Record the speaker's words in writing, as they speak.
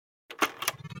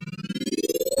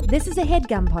This is a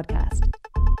HeadGum podcast.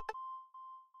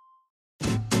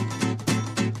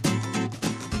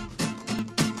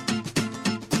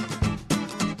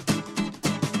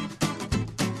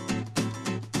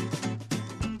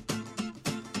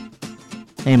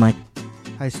 Hey, Mike.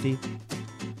 Hi, Steve.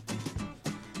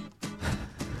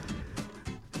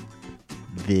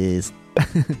 Viz.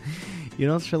 You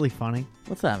know what's really funny?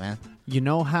 What's that, man? You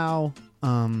know how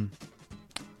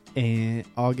in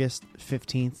August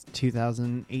 15th,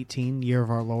 2018, year of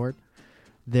our Lord,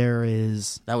 there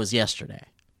is... That was yesterday.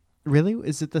 Really?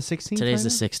 Is it the 16th? Today's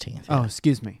right the now? 16th. Oh,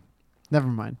 excuse me. Never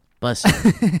mind. Bless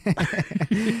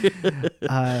you.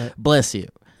 Bless you.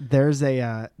 There's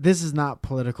a... this is not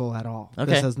political at all.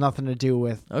 Okay. This has nothing to do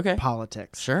with Okay.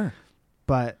 politics. Sure.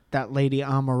 But that lady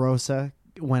Omarosa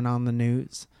went on the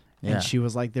news, Yeah. and she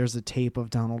was like, there's a tape of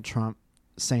Donald Trump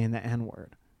saying the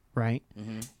N-word, right?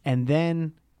 Mm-hmm. And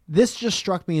then this just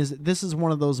struck me as this is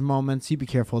one of those moments, you be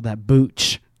careful of that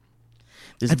booch.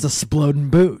 It's exploding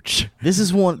booch.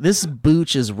 This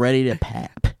booch is ready to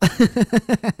pap.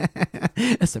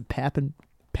 It's a pat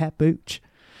booch.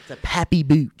 It's a pappy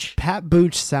booch. Pat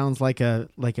Booch sounds like a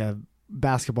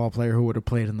basketball player who would have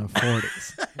played in the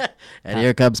 40s. And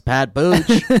here comes Pat Booch.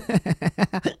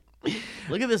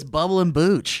 Look at this bubbling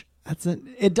booch.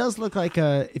 It does look like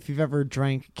if you've ever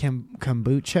drank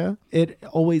kombucha, it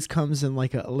always comes in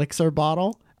like an elixir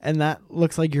bottle, and that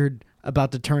looks like you're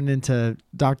about to turn into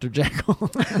Dr.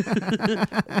 Jekyll.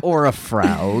 Or a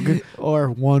frog.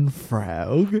 Or one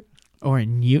frog. Or a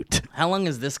newt. How long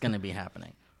is this going to be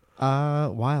happening?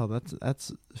 Wow,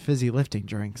 that's fizzy lifting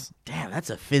drinks. Damn,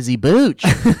 that's a fizzy booch.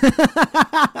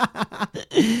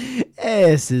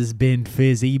 This has been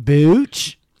Fizzy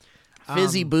Booch.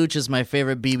 Fizzy Booch is my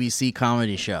favorite BBC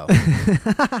comedy show.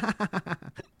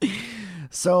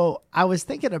 So I was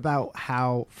thinking about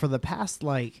how for the past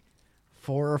 4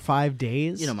 or 5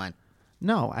 days. You don't mind.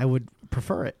 No, I would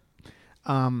prefer it.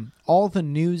 All the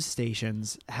news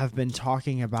stations have been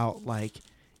talking about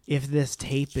if this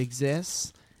tape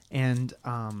exists and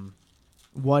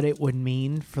what it would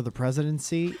mean for the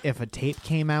presidency if a tape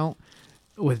came out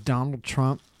with Donald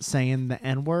Trump saying the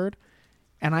N-word.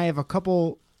 And I have a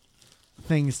couple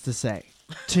things to say.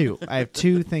 I have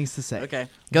two things to say. Okay.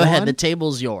 Go ahead. The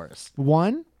table's yours.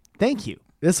 One, thank you.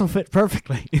 This will fit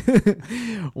perfectly.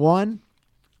 One,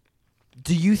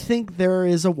 do you think there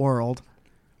is a world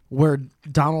where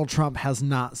Donald Trump has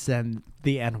not said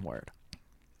the N-word?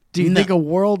 Do you think a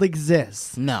world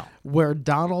exists No. where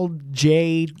Donald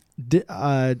J.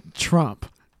 Trump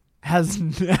has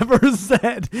never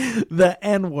said the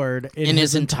N-word in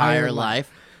his entire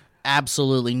life?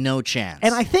 Absolutely no chance.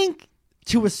 And I think,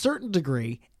 to a certain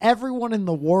degree, everyone in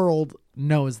the world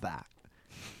knows that.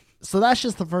 So that's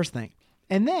just the first thing.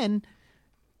 And then,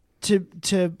 to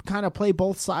kind of play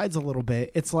both sides a little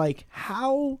bit, it's like,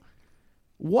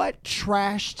 what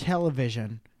trash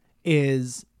television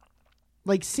is,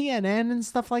 like CNN and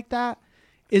stuff like that,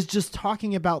 is just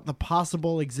talking about the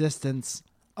possible existence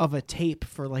of a tape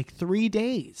for 3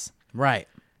 days. Right.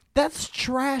 That's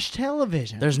trash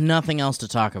television. There's nothing else to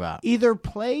talk about. Either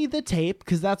play the tape,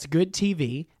 because that's good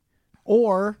TV,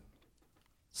 or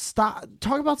talk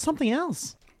about something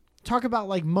else. Talk about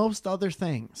most other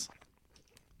things.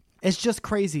 It's just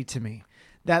crazy to me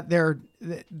that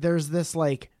there's this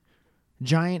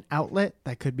giant outlet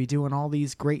that could be doing all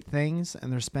these great things,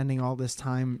 and they're spending all this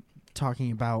time talking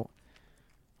about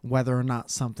whether or not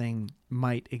something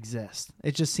might exist.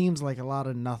 It just seems like a lot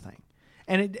of nothing.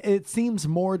 And it seems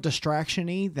more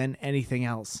distraction-y than anything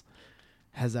else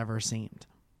has ever seemed.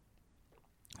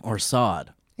 Or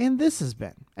sod. And this has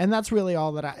been. And that's really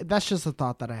all that's just a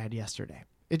thought that I had yesterday.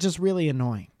 It's just really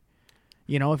annoying.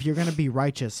 If you're going to be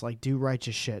righteous, do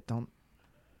righteous shit.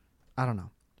 I don't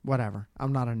know. Whatever.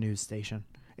 I'm not a news station.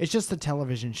 It's just a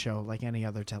television show like any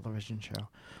other television show.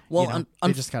 Well,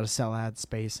 they just got to sell ad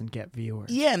space and get viewers.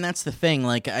 Yeah, and that's the thing.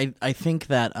 I think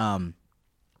that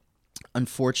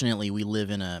unfortunately we live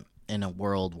in a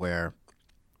world where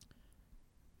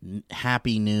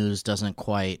happy news doesn't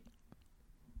quite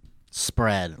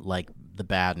spread like the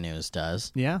bad news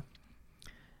does. Yeah.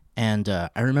 And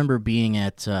I remember being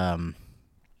at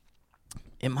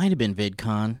it might have been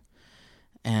VidCon,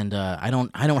 and I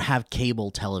don't have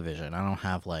cable television. I don't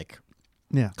have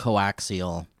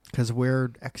coaxial, because we're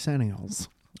exennials.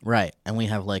 right? And we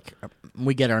have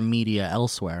we get our media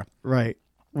elsewhere. Right.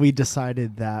 We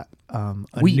decided that a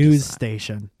news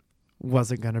station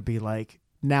wasn't going to be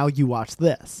now you watch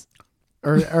this,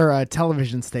 or a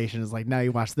television station is now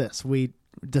you watch this. We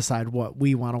decide what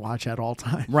we want to watch at all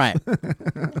times. Right.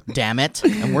 Damn it.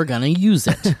 And we're going to use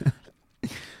it.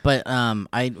 But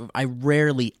I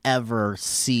rarely ever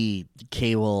see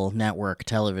cable network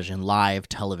television, live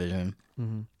television.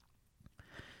 Mm-hmm.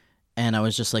 And I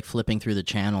was just like flipping through the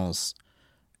channels,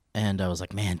 and I was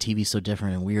like, man, TV's so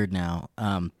different and weird now.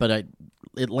 But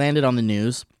it landed on the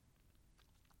news,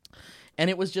 and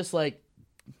it was just like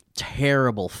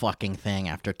terrible fucking thing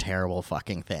after terrible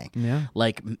fucking thing. Yeah.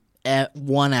 Like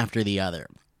one after the other.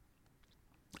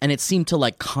 And it seemed to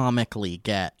like comically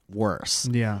get worse.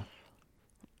 Yeah.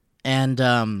 And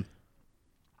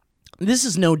this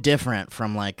is no different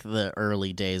from like the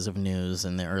early days of news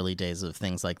and the early days of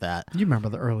things like that. You remember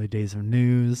the early days of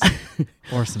news,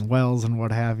 Orson Welles and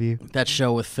what have you. That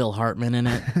show with Phil Hartman in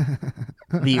it.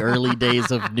 The early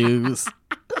days of news.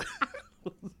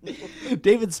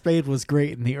 David Spade was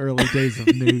great in the early days of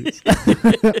news.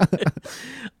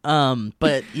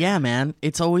 But yeah, man,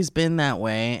 it's always been that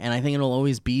way, and I think it'll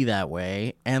always be that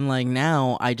way. And like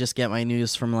now I just get my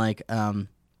news from like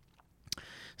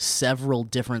several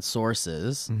different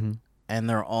sources, mm-hmm. and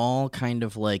they're all kind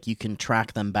of like you can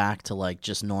track them back to like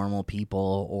just normal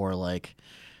people or like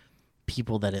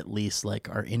people that at least like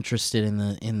are interested in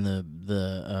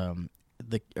the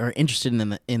are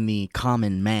interested in the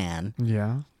common man.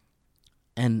 Yeah.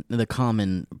 And the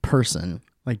common person.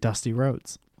 Like Dusty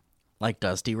Rhodes.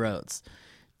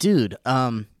 Dude,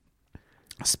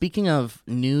 speaking of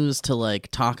news to like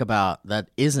talk about that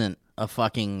isn't a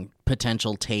fucking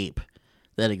potential tape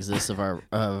that exists of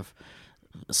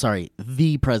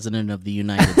the President of the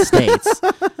United States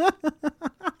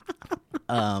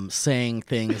saying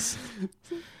things.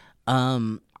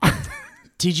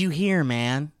 Did you hear,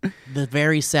 man? The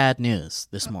very sad news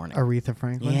this morning. Aretha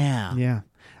Franklin? Yeah. Yeah.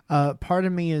 Part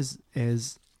of me is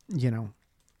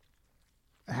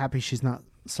happy she's not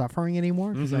suffering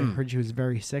anymore because mm-hmm. I heard she was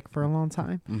very sick for a long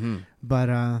time. Mm-hmm. But,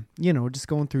 just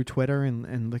going through Twitter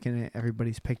and looking at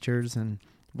everybody's pictures and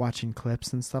watching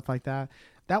clips and stuff like that,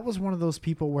 that was one of those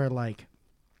people where, like,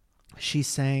 she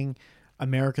sang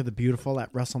America the Beautiful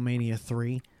at WrestleMania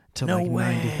 3 to,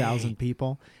 90,000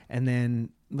 people. And then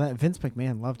Vince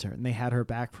McMahon loved her, and they had her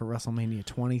back for WrestleMania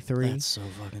 23. That's so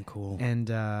fucking cool. And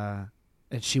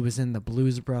she was in the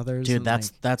Blues Brothers. Dude,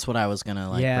 that's what I was gonna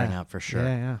bring up for sure.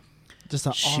 Yeah. Just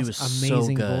an she was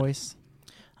amazing so good. voice.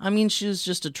 I mean, she was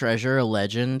just a treasure, a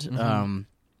legend. Mm-hmm.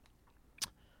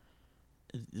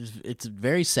 It's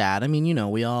very sad. I mean,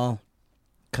 we all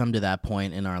come to that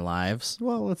point in our lives.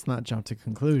 Well, let's not jump to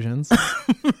conclusions.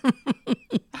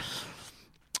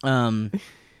 But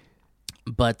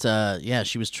yeah,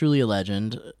 she was truly a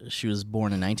legend. She was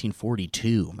born in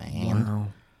 1942, man. Wow.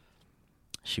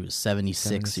 She was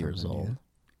 76 years old. Yeah.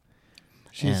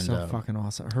 She's so fucking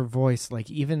awesome. Her voice, like,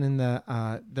 even in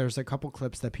the there's a couple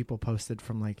clips that people posted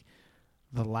from like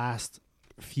the last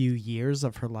few years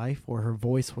of her life where her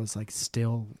voice was like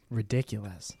still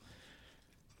ridiculous.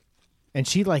 And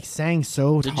she like sang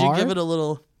so hard. Did you give it a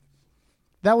little?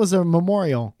 That was a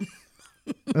memorial.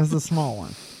 That was a small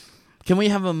one. Can we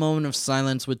have a moment of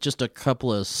silence with just a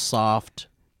couple of soft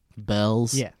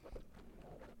bells? Yeah.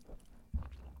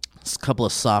 Just a couple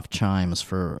of soft chimes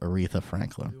for Aretha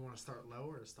Franklin. Do we want to start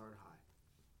low or start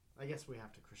high? I guess we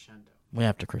have to crescendo. We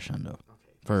have to crescendo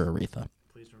Okay. for Aretha.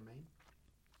 Please remain.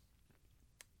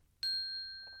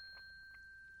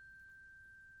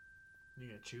 You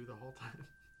gonna chew the whole time?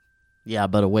 Yeah,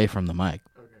 but away from the mic.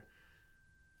 Okay.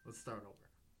 Let's start over.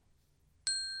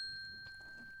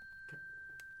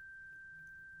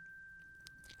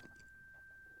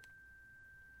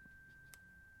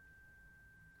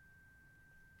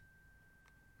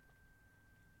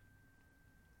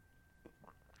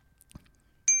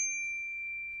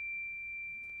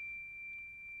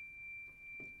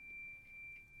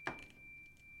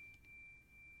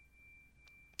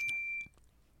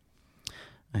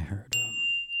 I heard.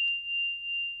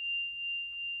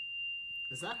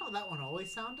 Is that how that one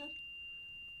always sounded?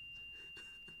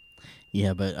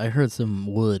 Yeah, but I heard some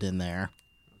wood in there.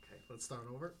 Okay, let's start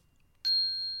over.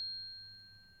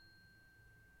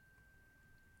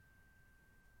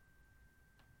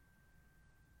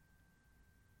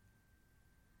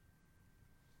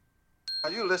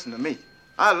 Now, you listen to me.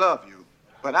 I love you,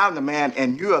 but I'm the man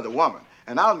and you're the woman,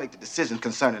 and I'll make the decision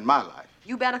concerning my life.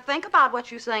 You better think about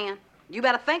what you're saying. You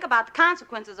better think about the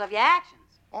consequences of your actions.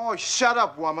 Oh, shut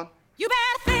up, woman. You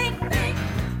better think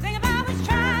about what you're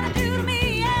trying to do to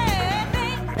me. Yeah,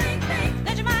 think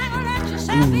that you might gonna let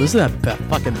yourself Ooh, listen to that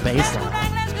fucking bass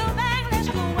line. Let's go back, let's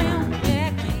go well,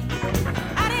 yeah.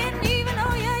 I didn't even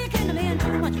know you couldn't have been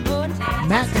too much good.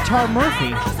 Matt Guitar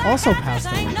Murphy also passed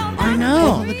away. I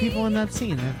know. All the people in that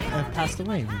scene have passed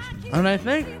away recently. And I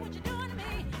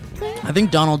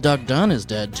think Donald Duck Dunn is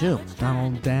dead too.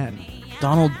 Donald Dunn.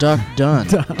 Donald Duck done.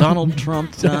 Donald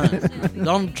Trump done.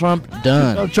 Donald Trump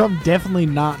done. Donald Trump definitely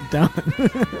not done.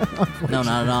 No,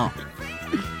 not at all.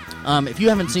 If you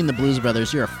haven't seen the Blues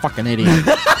Brothers, you're a fucking idiot.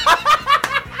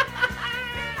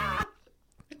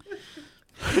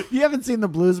 If you haven't seen the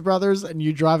Blues Brothers and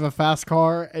you drive a fast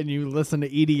car and you listen to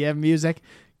EDM music,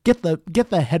 get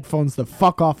the headphones the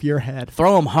fuck off your head.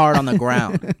 Throw them hard on the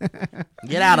ground.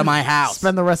 Get out of my house.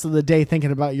 Spend the rest of the day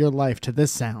thinking about your life to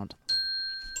this sound.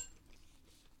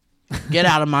 Get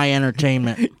out of my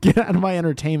entertainment. Get out of my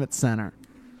entertainment center.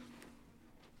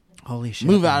 Holy shit.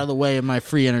 Move out of the way of my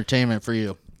free entertainment for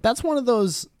you. That's one of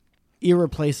those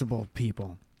irreplaceable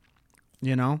people.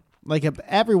 You know? Like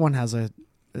everyone has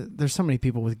there's so many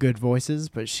people with good voices,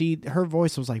 but her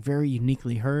voice was like very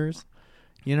uniquely hers.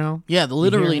 You know? Yeah,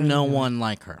 literally You hear her? no one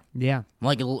like her. Yeah.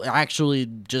 Like, actually,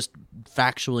 just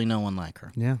factually no one like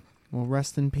her. Yeah. Well,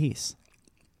 rest in peace.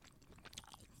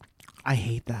 I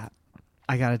hate that.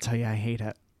 I gotta tell you, I hate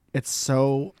it. It's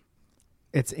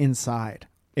inside.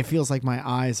 It feels like my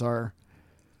eyes are.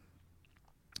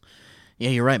 Yeah,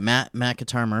 you're right. Matt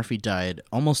Guitar Murphy died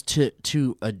almost to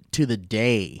the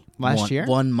day Last year?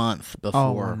 1 month before.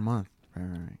 Oh, 1 month.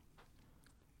 Right.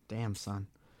 Damn, son.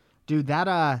 Dude,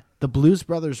 that the Blues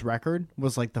Brothers record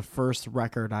was like the first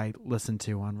record I listened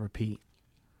to on repeat.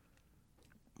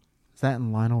 Is that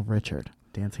in Lionel Richard,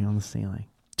 Dancing on the Ceiling?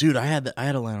 Dude, I had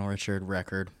a Lionel Richard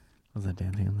record. Was that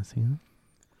Dancing on the Ceiling?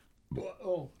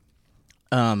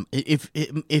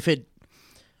 If it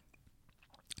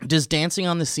does Dancing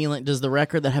on the Ceiling, does the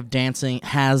record that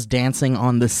has Dancing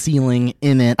on the Ceiling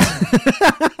in it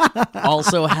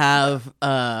also have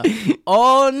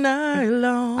All Night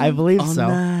Long? I believe All so.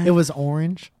 Night. It was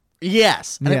orange.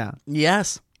 Yes. Yeah.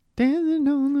 Yes. Dancing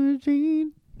on the street,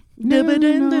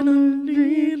 dancing on the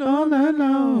street all night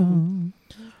long.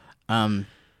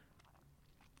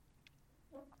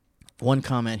 One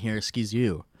comment here, excuse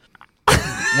you.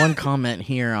 One comment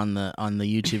here on the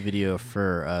YouTube video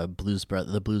for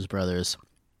the Blues Brothers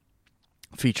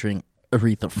featuring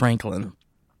Aretha Franklin.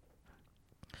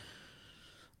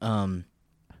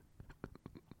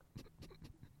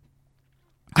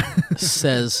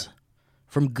 Says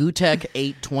from Gutek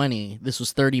 820, this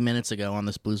was 30 minutes ago on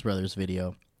this Blues Brothers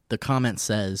video. The comment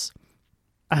says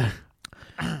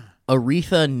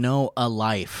Aretha know a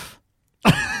life.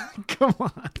 Come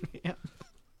on, man.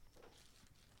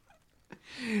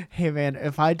 Hey, man,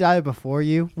 if I die before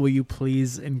you, will you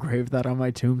please engrave that on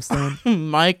my tombstone?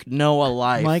 Mike know a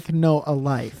life. Mike, know a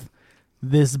life.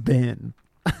 This bin.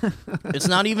 It's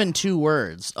not even 2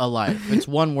 words, a life. It's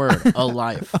 1 word, a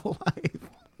life. A life.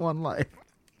 One life.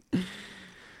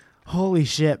 Holy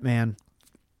shit, man.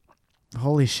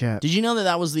 Holy shit. Did you know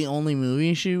that was the only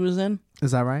movie she was in?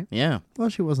 Is that right? Yeah. Well,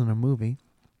 she wasn't a movie.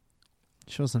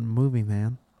 She wasn't a movie,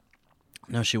 man.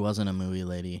 No, she wasn't a movie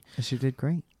lady. She did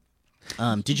great.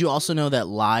 Did you also know that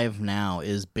Live Now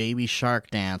is Baby Shark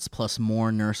Dance plus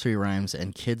more nursery rhymes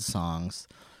and kids songs?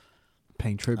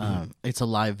 Paying tribute. It's a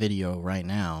live video right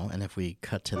now, and if we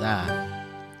cut to that,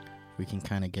 we can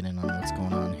kind of get in on what's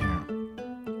going on here.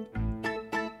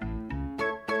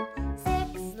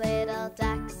 6 little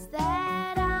ducks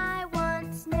that I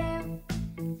once knew.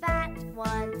 Fat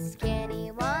ones, skinny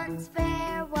ones,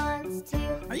 fair ones too.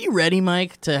 Are you ready,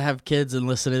 Mike, to have kids and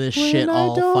listen to this shit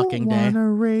all fucking day? I don't wanna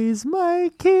raise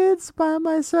my kids by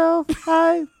myself.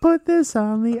 I put this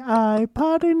on the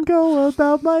iPod and go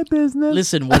about my business.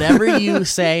 Listen, whatever you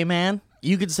say, man,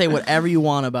 you can say whatever you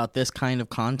want about this kind of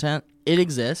content. It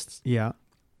exists. Yeah.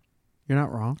 You're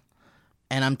not wrong.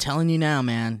 And I'm telling you now,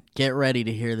 man, get ready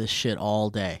to hear this shit all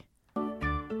day.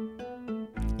 In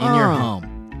your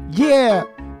home. Yeah.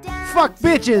 Fuck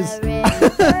bitches.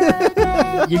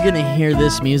 You're going to hear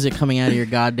this music coming out of your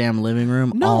goddamn living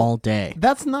room No. all day.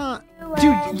 That's not...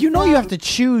 Dude, you know you have to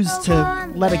choose to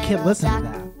let a kid listen to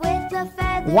that.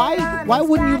 Why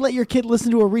wouldn't you let your kid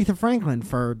listen to Aretha Franklin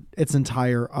for its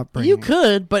entire upbringing? You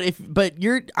could,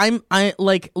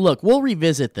 look, we'll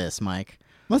revisit this, Mike.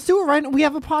 Let's do it right now. We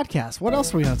have a podcast. What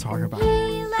else are we going to talk about?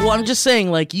 Well, I'm just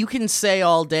saying, like, you can say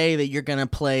all day that you're going to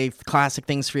play classic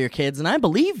things for your kids, and I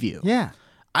believe you. Yeah.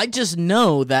 I just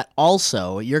know that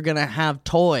also you're going to have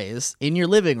toys in your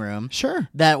living room. Sure.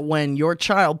 That when your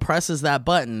child presses that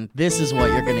button, this is what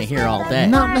you're going to hear all day.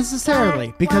 Not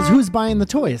necessarily, because who's buying the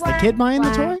toy? Is the kid buying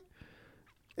the toy?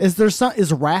 Is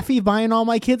Raffy buying all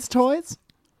my kids' toys?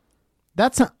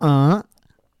 That's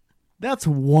That's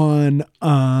one Look,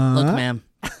 man,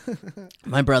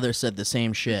 my brother said the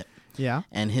same shit. Yeah.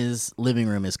 And his living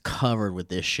room is covered with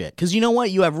this shit. Because you know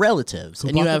what? You have relatives. Who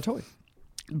and you bought the have toy?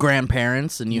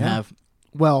 grandparents. And you Yeah. have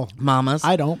Well, mamas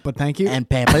I don't, but thank you. and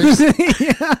papas. Well,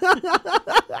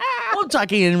 I'm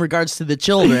talking in regards to the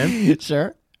children.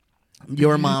 Sure.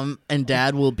 Your mom and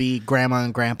dad will be grandma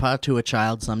and grandpa to a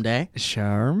child someday.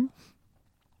 Sure.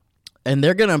 And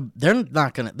they're gonna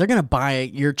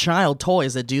buy your child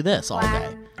toys that do this all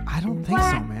day. I don't think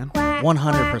so, man.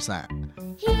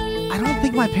 100%. I don't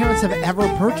think my parents have ever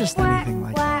purchased anything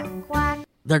like that.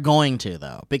 They're going to,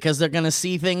 though, because they're gonna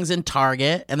see things in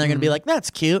Target and they're gonna be like, "That's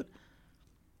cute."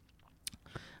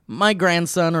 My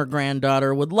grandson or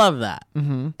granddaughter would love that,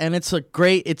 and it's a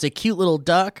cute little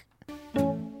duck.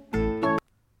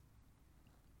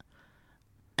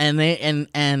 And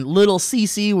little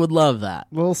Cece would love that.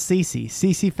 Little Cece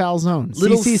Falzone.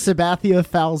 Little Cece Sabathia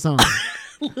Falzone.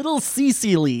 Little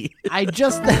Cecily. I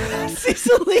just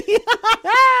Cecily.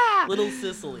 Little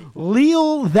Sicily.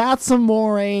 Leo, that's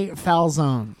amore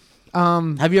Falzone.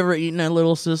 Have you ever eaten at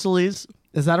Little Sicily's?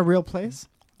 Is that a real place?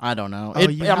 I don't know. Oh,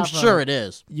 you I'm have sure it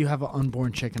is. You have an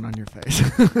unborn chicken on your face.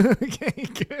 Okay,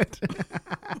 good.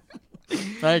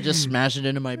 I just smash it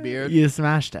into my beard. You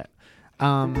smashed it.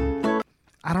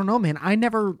 I don't know, man. I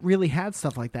never really had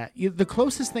stuff like that. The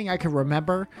closest thing I could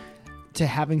remember to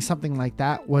having something like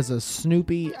that was a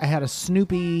Snoopy. I had a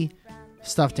Snoopy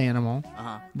stuffed animal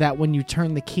that when you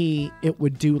turn the key, it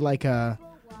would do like a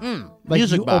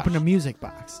music you box. open a music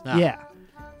box. Yeah. Yeah.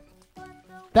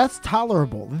 That's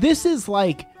tolerable. This is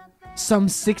like some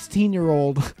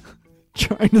 16-year-old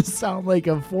trying to sound like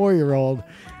a 4-year-old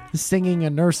singing a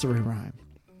nursery rhyme.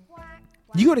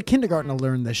 You go to kindergarten to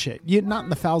learn this shit. You're not in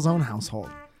the Falzone household.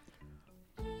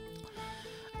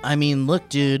 I mean, look,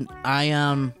 dude,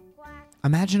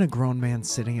 Imagine a grown man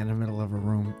sitting in the middle of a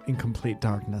room in complete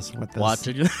darkness with this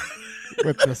watching.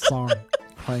 with this song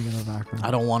playing in the background.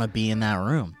 I don't want to be in that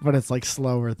room. But it's like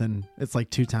slower than it's like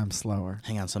 2 times slower.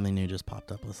 Hang on, something new just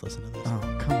popped up. Let's listen to this.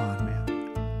 Oh, come on, man.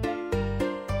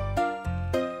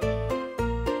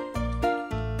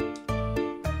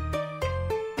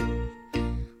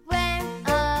 Where,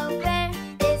 oh, where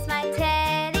is my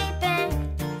teddy bear?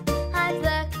 I've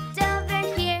looked over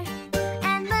here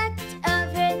and looked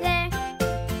over there.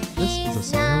 This is a He's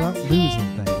song not about here.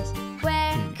 losing things.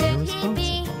 Where Being could he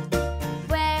be? irresponsible.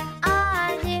 Where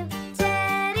are you,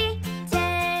 Teddy,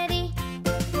 Teddy?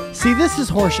 See, this is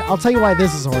horseshit. I'll tell you why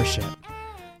this is horseshit.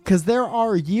 Because there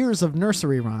are years of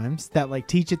nursery rhymes that like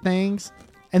teach you things,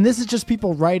 and this is just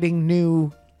people writing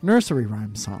new nursery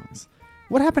rhyme songs.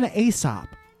 What happened to Aesop?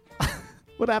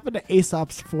 What happened to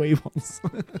Aesop's foibles?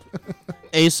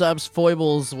 Aesop's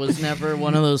foibles was never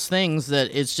one of those things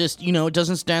that it's just, it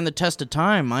doesn't stand the test of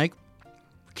time, Mike.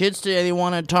 Kids today, they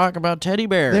want to talk about teddy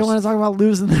bears. They want to talk about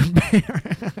losing their bear.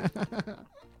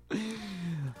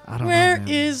 I don't Where know,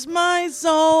 man. is my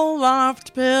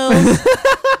Zoloft pills?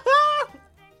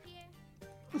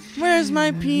 Where's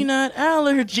my peanut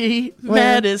allergy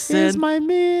medicine? Where is my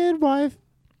midwife?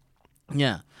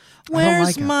 Yeah. don't Where's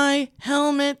like it. my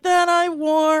helmet that I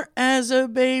wore as a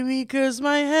baby? 'Cause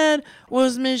my head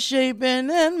was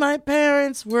misshapen and my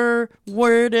parents were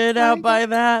worded out by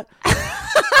that.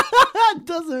 That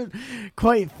doesn't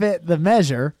quite fit the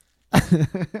measure.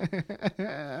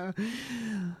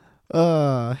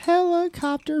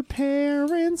 Helicopter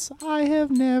parents, I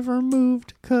have never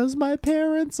moved 'cause my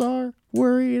parents are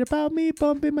worried about me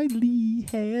bumping my Lee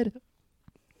head.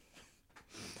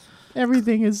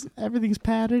 Everything's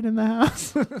padded in the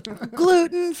house.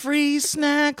 Gluten-free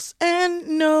snacks and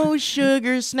no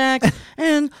sugar snacks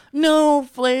and no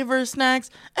flavor snacks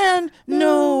and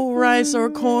no rice or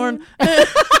corn.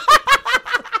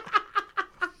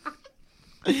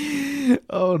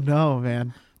 Oh no,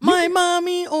 man. My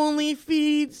mommy only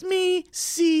feeds me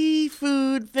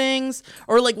seafood things.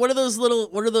 Or like what are those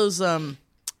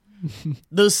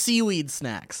those seaweed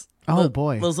snacks? Oh,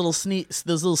 boy. Those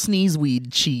little sneeze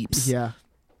weed cheeps. Yeah.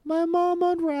 My mom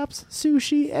unwraps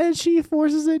sushi and she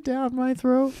forces it down my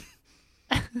throat.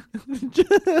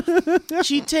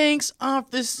 She takes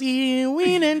off the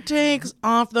seaweed and takes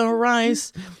off the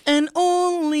rice and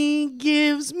only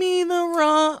gives me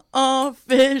the raw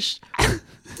fish.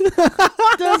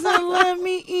 Doesn't let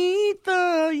me eat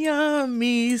the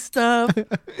yummy stuff.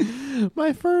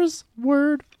 My first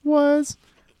word was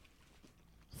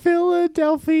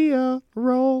Philadelphia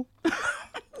roll.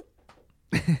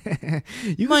 You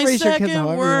can My raise your kids second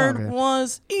however you word want, man.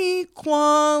 was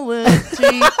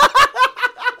equality.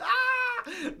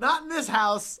 Not in this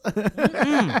house.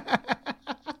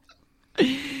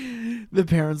 The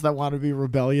parents that want to be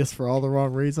rebellious for all the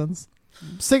wrong reasons.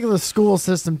 I'm sick of the school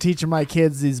system teaching my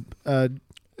kids these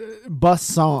bus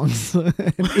songs and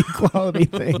equality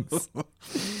things.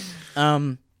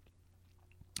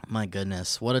 My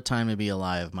goodness, what a time to be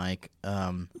alive, Mike.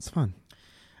 It's fun.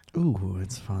 Ooh,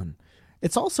 it's fun.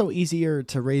 It's also easier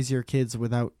to raise your kids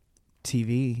without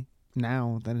TV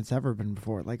now than it's ever been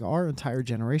before. Like, our entire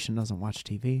generation doesn't watch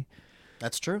TV.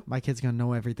 That's true. My kid's going to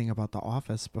know everything about The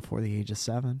Office before the age of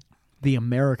 7. The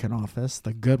American Office,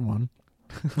 the good one.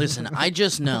 Listen, I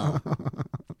just know.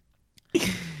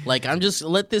 Like,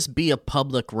 let this be a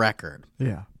public record.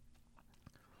 Yeah.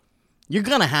 You're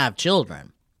going to have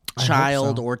children. I hope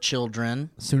Child so. or children.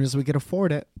 As soon as we could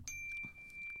afford it.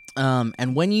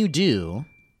 And when you do,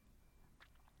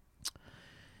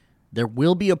 there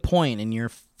will be a point in your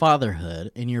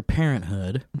fatherhood, in your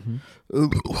parenthood.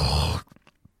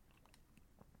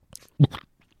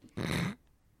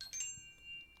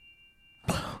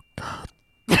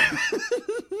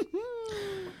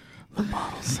 The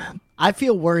bottle said. I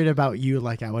feel worried about you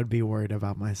like I would be worried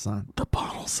about my son. The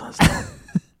bottle says.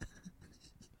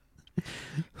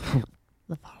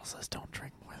 The bottle says don't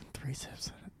drink more than 3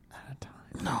 sips at a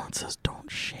time. No, it says don't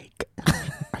shake.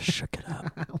 I shook it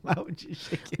up. Why would you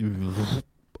shake it?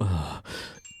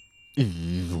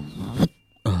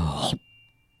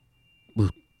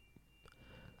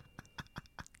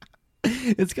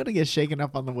 It's going to get shaken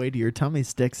up on the way to your tummy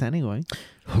sticks anyway.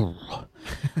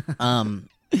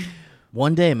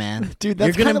 One day, man. Dude,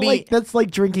 that's you're kind gonna of be. like that's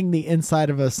like drinking the inside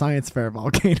of a science fair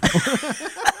volcano.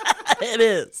 It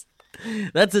is.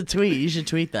 That's a tweet. You should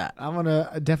tweet that. I'm going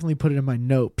to definitely put it in my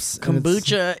notes. And it's-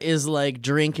 Kombucha is like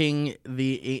drinking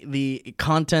the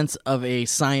contents of a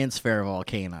science fair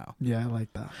volcano. Yeah, I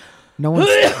like that. No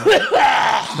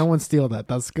one steal that.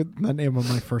 That's good. The name of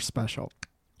my first special.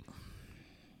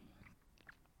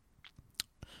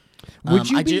 Would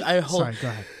you I be? do- I hope- Sorry, go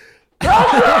ahead.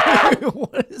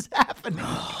 What is happening?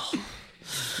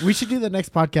 We should do the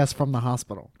next podcast from the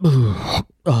hospital.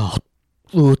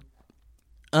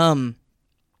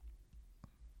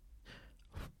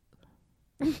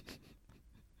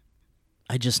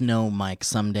 I just know, Mike,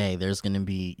 someday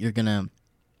you're gonna,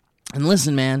 and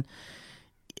listen, man,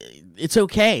 it's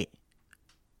okay.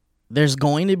 There's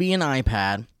going to be an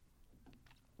iPad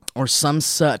or some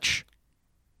such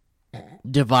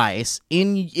device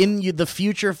in the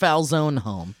future Falzone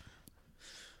home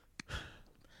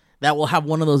that will have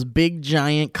one of those big,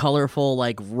 giant, colorful,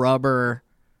 like rubber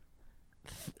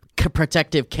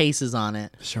protective cases on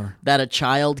it. Sure. That a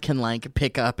child can like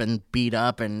pick up and beat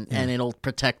up and it'll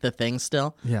protect the thing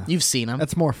still. Yeah. You've seen them.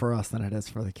 That's more for us than it is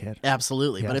for the kid.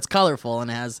 Absolutely. Yeah. But it's colorful and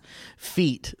has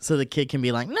feet so the kid can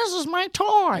be like, this is my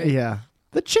toy. Yeah.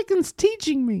 The chicken's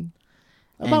teaching me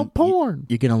about And porn.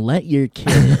 You're going to let your kid.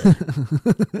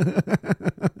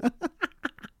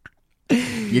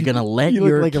 You're going to let You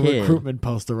your look like kid. a recruitment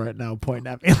poster right now pointing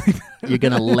at me. You're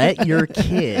going to let your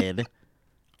kid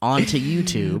onto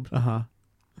YouTube. Uh-huh.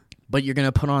 But you're going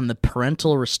to put on the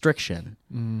parental restriction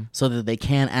so that they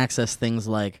can't access things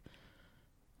like,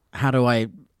 how do I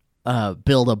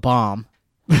build a bomb?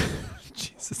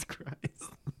 Jesus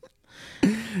Christ.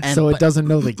 And, So it but- doesn't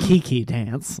know the Kiki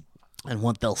dance. And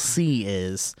what they'll see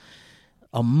is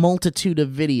a multitude of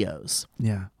videos.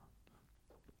 Yeah.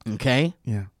 Okay?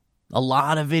 Yeah. A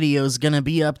lot of videos going to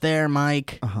be up there,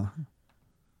 Mike. Uh-huh.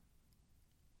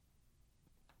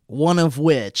 One of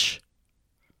which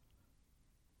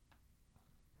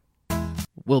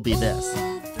will be this.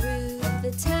 Through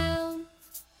the town,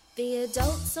 the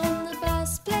adults on the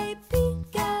bus play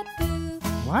peekaboo.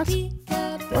 What?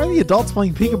 Peekaboo. Why are the adults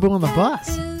playing peekaboo on the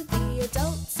bus? The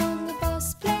adults on the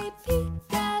bus play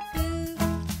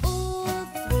peekaboo. All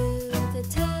through the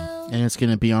town. And it's going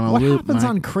to be on a What loop, happens Mike.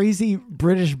 on crazy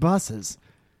British buses?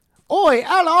 Oi,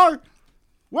 hello.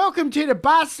 Welcome to the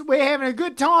bus. We're having a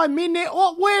good time. Minute.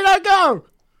 Oh, where'd I go?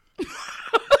 Where'd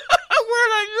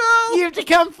I go? You have to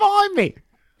come find me.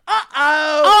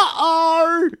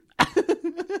 Uh-oh. Uh-oh.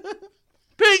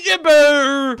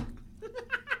 Peekaboo.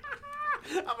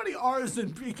 How many R's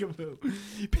in peekaboo?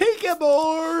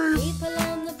 Peekaboo. People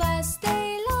on the bus,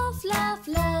 they laugh, laugh,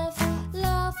 laugh,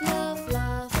 laugh, laugh,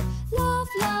 laugh, laugh,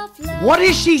 laugh, laugh. What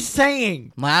is she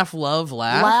saying? Laugh, love,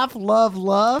 laugh. Laugh, love,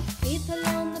 love. People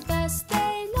on the bus,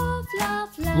 they laugh,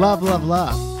 laugh, laugh. Love, love,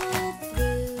 love. All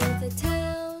through the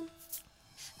town.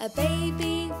 A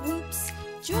baby whoops,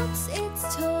 drops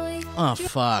its toy. Oh,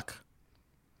 fuck.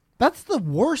 That's the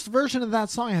worst version of that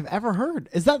song I've ever heard.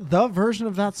 Is that the version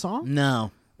of that song? No.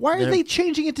 Why are They're- they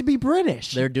changing it to be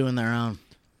British? They're doing their own.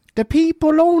 The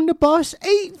people on the bus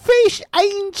eat fish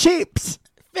and chips.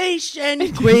 Fish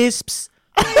and crisps.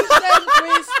 Fish and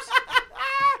crisps.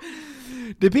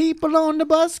 The people on the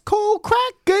bus call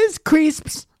crackers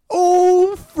crisps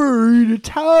all through the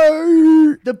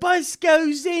town. The bus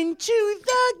goes into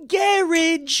the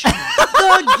garage.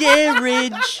 The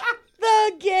garage.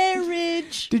 The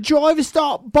garage. Did you ever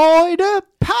stop by the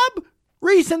pub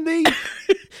recently?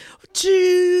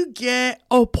 To get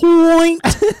a point.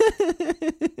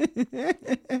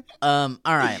 All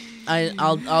right.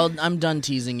 I'm done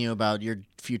teasing you about your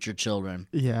future children.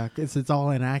 Yeah, because it's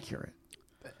all inaccurate.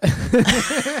 And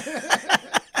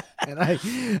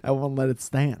I won't let it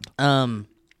stand. Well,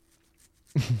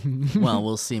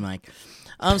 we'll see, Mike.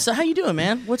 So how you doing,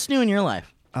 man? What's new in your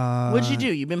life? What'd you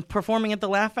do? You've been performing at the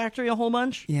Laugh Factory a whole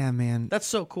bunch? Yeah, man. That's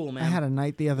so cool, man. I had a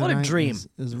night the other What a night. dream.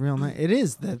 It was a real night. It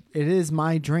is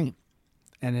my dream.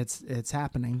 And it's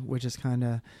happening, which is kind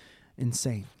of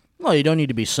insane. Well, you don't need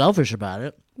to be selfish about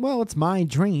it. Well, it's my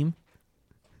dream.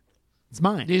 It's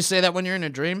mine. Do you say that when you're in a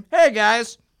dream? Hey,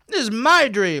 guys, this is my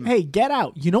dream. Hey, get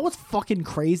out. You know what's fucking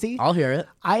crazy? I'll hear it.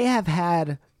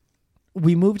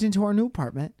 We moved into our new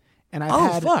apartment, and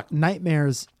I've had fuck.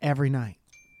 nightmares every night.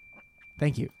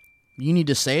 Thank you. You need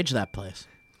to sage that place.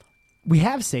 We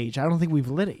have sage. I don't think we've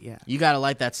lit it yet. You got to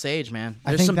light that sage, man. I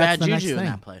There's think some that's bad the next juju in thing.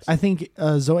 that place. I think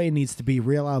Zoe needs to be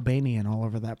real Albanian all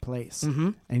over that place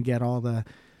and get all the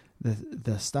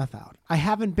stuff out. I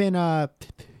haven't been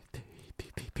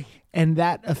and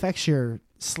that affects your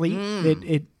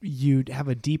sleep. You'd have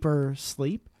a deeper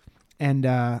sleep, and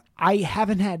I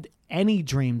haven't had any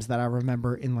dreams that I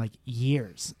remember in like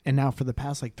years. And now for the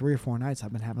past like 3 or 4 nights,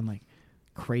 I've been having like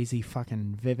crazy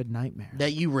fucking vivid nightmares.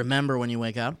 That you remember when you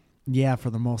wake up? Yeah, for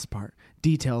the most part.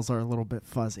 Details are a little bit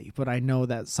fuzzy, but I know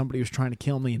that somebody was trying to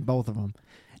kill me in both of them.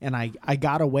 And I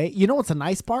got away. You know what's a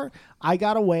nice part? I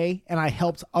got away, and I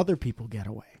helped other people get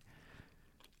away.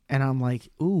 And I'm like,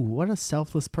 ooh, what a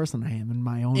selfless person I am in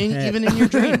my own head. Even in your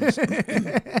dreams.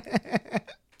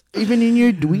 Even in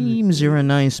your dreams, you're a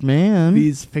nice man.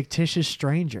 These fictitious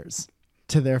strangers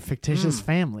to their fictitious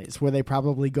families, where they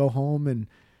probably go home and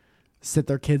sit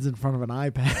their kids in front of an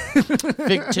iPad.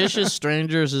 Fictitious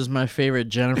Strangers is my favorite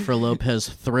Jennifer Lopez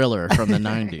thriller from the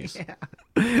 90s.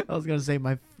 Yeah. I was going to say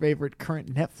my favorite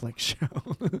current Netflix show.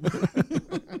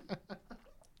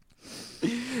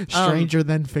 Stranger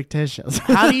than fictitious.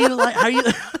 How do you like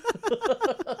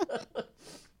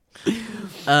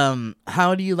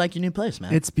how do you like your new place,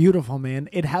 man? It's beautiful, man.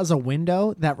 It has a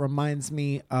window that reminds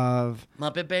me of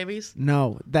Muppet Babies?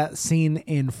 that scene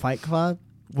in Fight Club.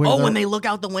 Where When they look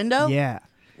out the window? Yeah.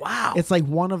 Wow. It's like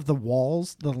one of the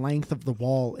walls, the length of the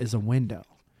wall is a window.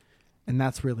 And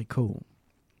that's really cool.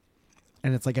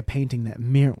 And it's like a painting that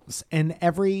mirrors. And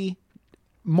every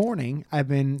morning I've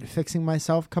been fixing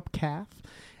myself a cup of calf,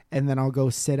 and then I'll go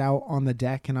sit out on the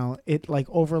deck, and it like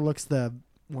overlooks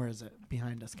where is it?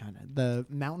 Behind us, kind of the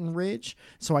mountain ridge,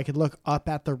 so I could look up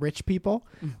at the rich people.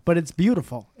 But it's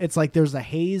beautiful. It's like there's a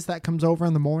haze that comes over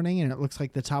in the morning, and it looks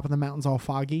like the top of the mountain's all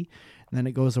foggy, and then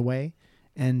it goes away,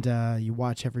 and you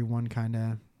watch everyone kind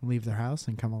of leave their house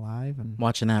and come alive. And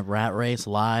watching that rat race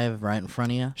live right in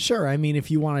front of you. Sure, I mean,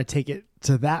 if you want to take it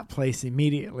to that place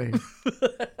immediately,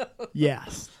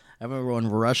 yes. Everyone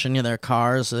rushing to their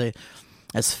cars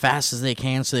as fast as they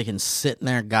can so they can sit in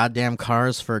their goddamn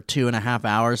cars for 2.5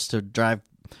 hours to drive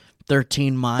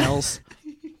 13 miles.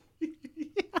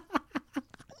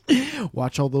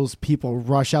 Watch all those people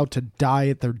rush out to die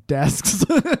at their desks.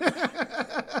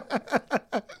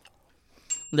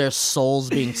 Their souls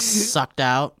being sucked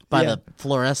out by the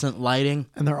fluorescent lighting.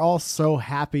 And they're all so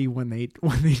happy when they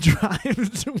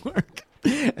drive to work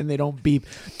and they don't beep.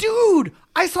 Dude,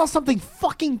 I saw something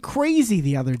fucking crazy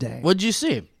the other day. What'd you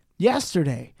see?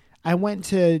 Yesterday, I went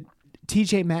to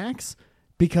TJ Maxx,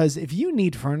 because if you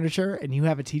need furniture and you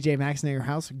have a TJ Maxx near your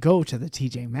house, go to the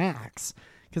TJ Maxx,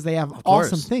 because they have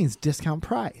awesome things, discount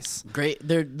price. Great,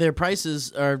 their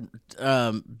prices are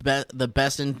the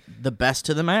best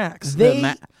to the max.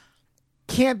 They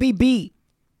can't be beat.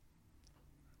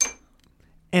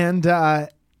 And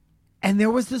there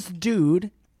was this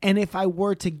dude, and if I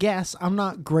were to guess, I'm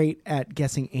not great at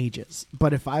guessing ages,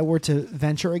 but if I were to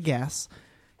venture a guess,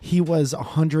 he was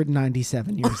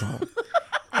 197 years old.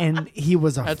 And he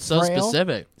was That's frail, so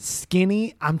specific.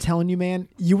 skinny. I'm telling you, man,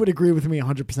 you would agree with me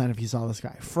 100% if you saw this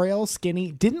guy. Frail,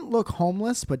 skinny, didn't look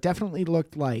homeless, but definitely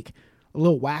looked like a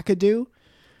little wackadoo.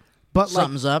 But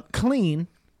Something's like up. Clean,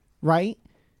 right?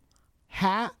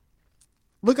 Hat,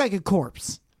 looked like a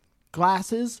corpse.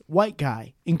 Glasses, white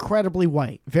guy, incredibly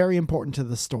white. Very important to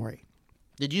the story.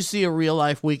 Did you see a real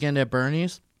life Weekend at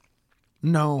Bernie's?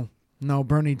 No,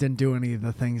 Bernie didn't do any of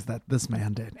the things that this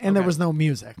man did. And there was no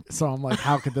music. So I'm like,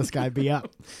 how could this guy be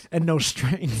up? And no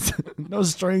strings. No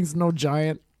strings, no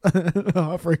giant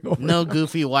hovering over. No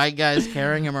goofy white guys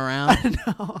carrying him around?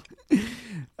 No.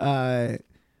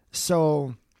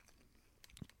 So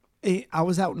I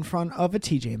was out in front of a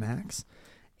TJ Maxx,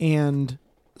 and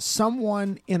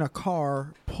someone in a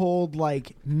car pulled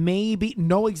like maybe,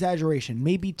 no exaggeration,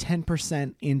 maybe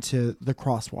 10% into the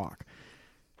crosswalk.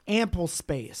 Ample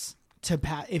space to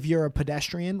pass if you're a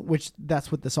pedestrian, which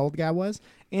that's what this old guy was.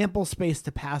 Ample space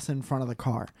to pass in front of the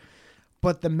car.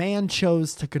 But the man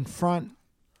chose to confront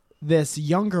this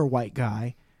younger white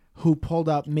guy who pulled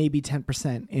up maybe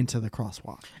 10% into the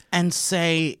crosswalk. And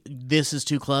say, this is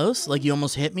too close? Like, you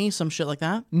almost hit me? Some shit like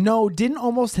that? No, didn't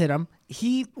almost hit him.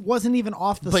 He wasn't even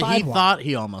off the But sidewalk. he thought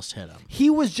he almost hit him.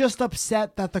 He was just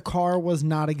upset that the car was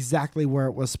not exactly where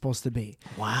it was supposed to be.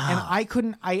 Wow. And I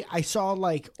couldn't, I saw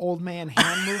like old man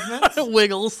hand movements,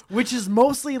 Wiggles. which is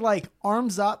mostly like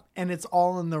arms up and it's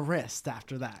all in the wrist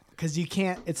after that. Because you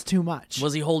can't, it's too much.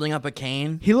 Was he holding up a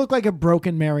cane? He looked like a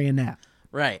broken marionette.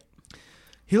 Right.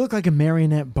 He looked like a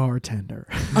marionette bartender.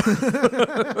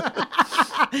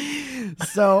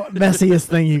 So, messiest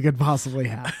thing you could possibly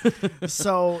have.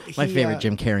 So My he, favorite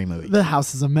Jim Carrey movie. The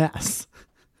house is a mess.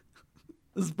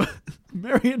 This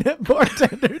marionette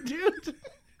bartender, dude.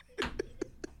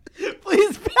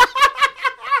 Please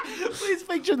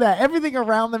picture that. Everything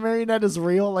around the marionette is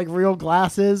real, like real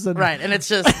glasses. And Right, and it's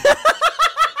just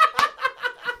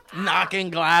knocking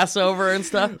glass over and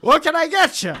stuff. what can I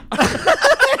get you?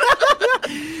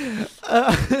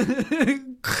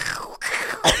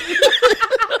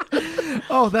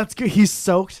 Oh, that's good. He's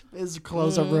soaked. His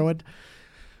clothes are ruined.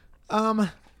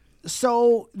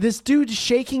 So this dude's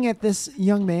shaking at this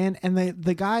young man, and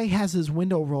the guy has his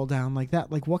window rolled down like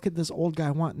that. Like, what could this old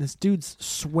guy want? And this dude's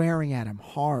swearing at him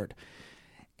hard.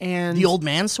 And The old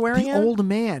man swearing the at him? old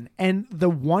man. And the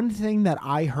one thing that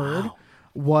I heard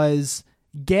was,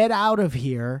 "Get out of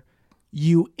here,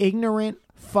 you ignorant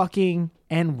fucking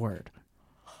N-word,"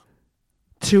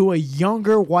 to a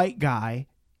younger white guy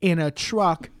in a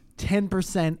truck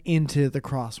 10% into the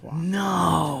crosswalk.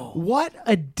 No. What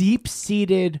a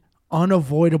deep-seated,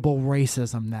 unavoidable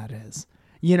racism that is.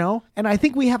 You know? And I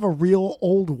think we have a real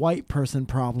old white person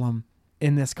problem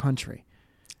in this country.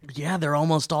 Yeah, they're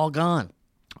almost all gone.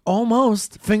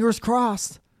 Almost. Fingers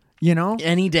crossed. You know?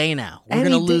 Any day now. We're Any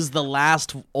going to day- lose the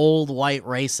last old white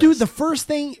racist. Dude, the first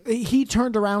thing, he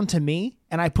turned around to me,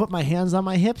 and I put my hands on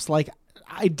my hips like,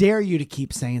 I dare you to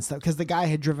keep saying stuff, because the guy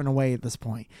had driven away at this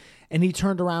point. And he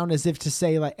turned around as if to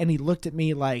say, like, and he looked at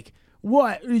me like,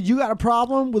 "What? You got a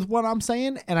problem with what I'm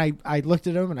saying?" And I looked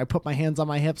at him and I put my hands on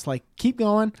my hips like, "Keep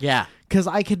going." Yeah. Because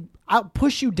I'll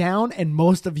push you down and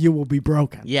most of you will be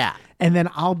broken. Yeah. And then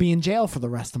I'll be in jail for the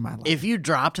rest of my life. If you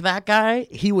dropped that guy,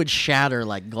 he would shatter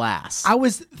like glass. I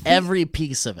was Every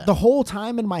piece of it. the whole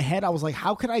time in my head, I was like,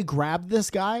 how could I grab this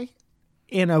guy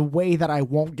in a way that I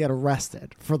won't get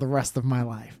arrested for the rest of my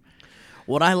life?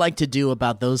 What I like to do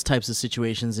about those types of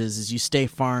situations is you stay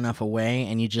far enough away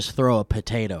and you just throw a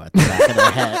potato at the back of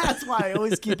their head. That's why I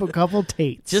always keep a couple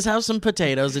Tates. Just have some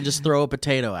potatoes and just throw a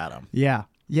potato at them. Yeah.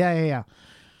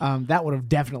 That would have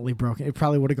definitely broken. It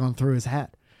probably would have gone through his head.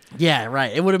 Yeah,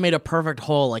 right. It would have made a perfect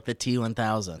hole like the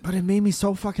T-1000. But it made me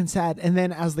so fucking sad. And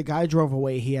then as the guy drove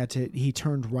away, he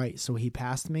turned right, so he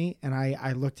passed me, and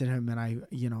I looked at him and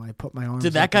I put my arms.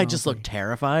 Did that up guy and I just was look like,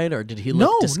 terrified, or did he look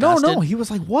No. disgusted? He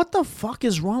was like, "What the fuck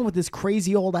is wrong with this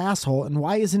crazy old asshole? And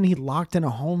why isn't he locked in a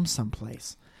home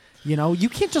someplace?" You know, you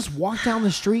can't just walk down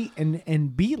the street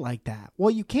and be like that.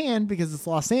 Well, you can, because it's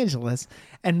Los Angeles,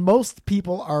 and most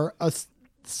people are a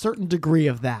certain degree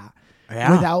of that.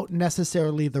 Yeah. Without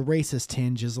necessarily the racist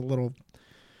tinge is a little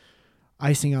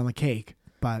icing on the cake.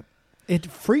 But it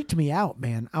freaked me out,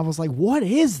 man. I was like, what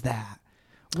is that?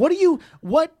 What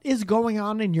is going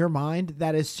on in your mind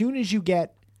that as soon as you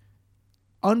get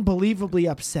unbelievably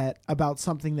upset about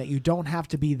something that you don't have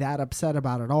to be that upset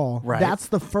about at all, Right. that's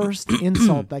the first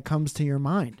insult that comes to your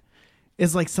mind,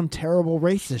 is like some terrible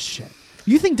racist shit.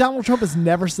 You think Donald Trump has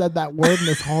never said that word in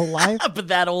his whole life? But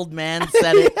that old man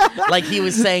said it like he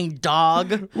was saying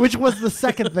dog. Which was the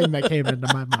second thing that came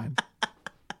into my mind.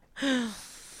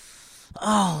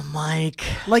 Oh, Mike.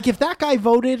 Like, if that guy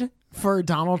voted for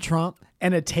Donald Trump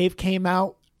and a tape came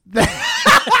out that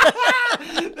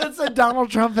said Donald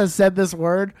Trump has said this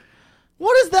word,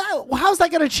 what is that? How's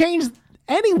that going to change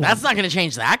anyone? That's not going to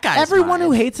change that guy's Everyone mind.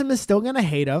 who hates him is still going to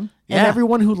hate him. Yeah. And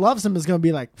everyone who loves him is going to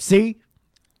be like, see?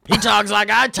 He talks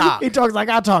like I talk. He talks like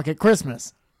I talk at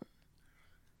Christmas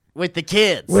With the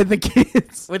kids. with the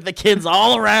kids. With the kids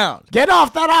all around. Get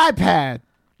off that iPad.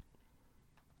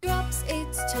 Drops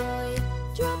its toy,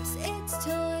 drops its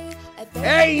toy.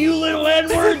 Hey, you little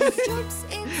Edwards. Drops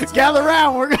its Gather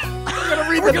around. We're gonna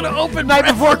read We're going to open Night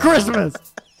Before Christmas.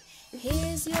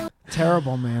 Here's your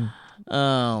Terrible, man.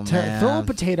 Oh, man. Throw a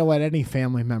potato at any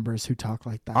family members who talk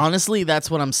like that. Honestly,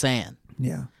 that's what I'm saying.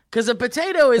 Yeah. Because a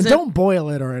potato And isn't... don't boil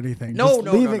it or anything. No, Just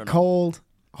no, leave no, it no, no. cold.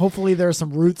 Hopefully there's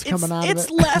some roots coming out of It's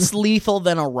it. less lethal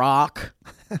than a rock.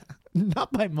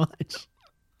 Not by much.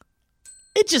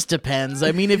 It just depends.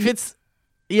 I mean, if it's,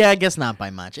 yeah, I guess not by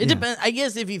much. It Yeah. depends. I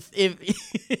guess if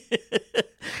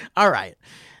all right,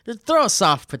 just throw a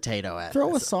soft potato at. Throw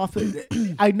a this. soft.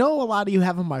 I know a lot of you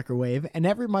have a microwave, and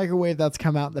every microwave that's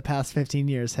come out in the past 15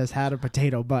 years has had a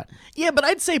potato butt. Yeah, but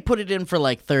I'd say put it in for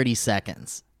like 30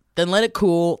 seconds. Then let it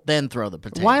cool. Then throw the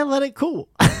potato. Why let it cool?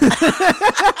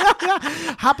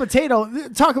 Hot potato.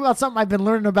 Talk about something I've been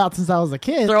learning about since I was a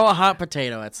kid. Throw a hot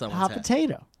potato at someone's Hot head.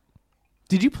 potato.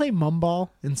 Did you play mumball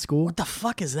in school? What the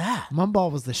fuck is that?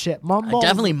 Mumball was the shit. I Mumball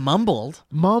definitely mumbled.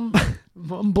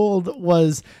 mumbled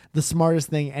was the smartest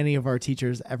thing any of our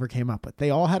teachers ever came up with. They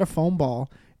all had a foam ball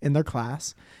in their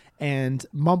class, and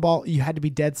mumball, you had to be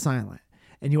dead silent,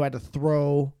 and you had to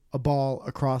throw a ball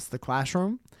across the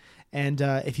classroom, and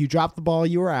if you dropped the ball,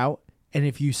 you were out, and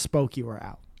if you spoke, you were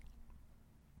out.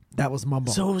 That was mumball.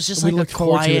 So it was just We like a looked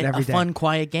forward to it quiet, every a day. fun,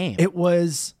 quiet game. It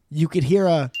was, you could hear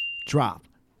a drop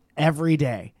every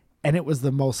day, and it was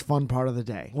the most fun part of the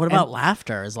day. What about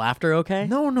laughter? Is laughter okay?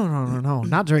 No,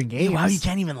 not during games. Wow, you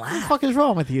can't even What the laugh. fuck is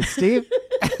wrong with you, Steve?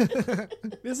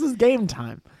 This is game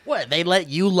time. What? They let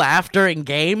you laugh during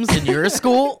games in your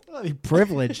school?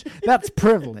 Privilege. That's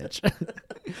privilege.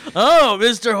 Oh,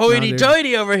 Mr. Hoity dude.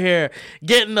 Toity over here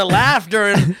getting the laugh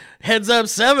during Heads Up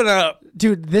 7-Up.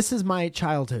 Dude, this is my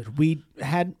childhood. We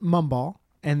had mumball,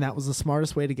 and that was the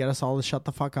smartest way to get us all to shut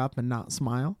the fuck up and not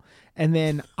smile. And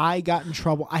then I got in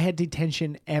trouble. I had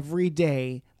detention every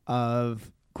day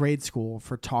of grade school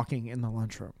for talking in the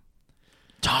lunchroom.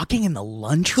 Talking in the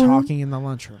lunchroom? Talking in the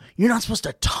lunchroom. You're not supposed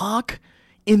to talk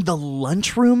in the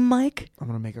lunchroom, Mike? I'm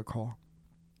going to make a call.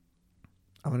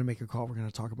 We're going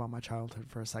to talk about my childhood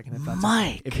for a second. If that's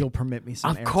Mike. okay. If you'll permit me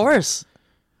some Of airtime. course.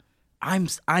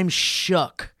 I'm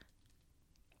shook.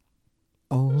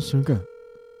 Oh, sugar.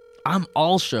 I'm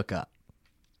all shook up.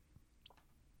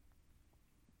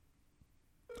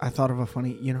 I thought of a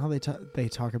funny. You know how they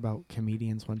talk about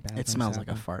comedians when bad It things smells like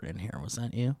a happen? fart in here. Was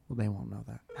that you? Well, they won't know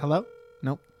that. Hello?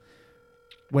 Nope.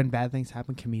 When bad things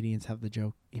happen, comedians have the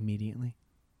joke immediately.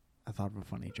 I thought of a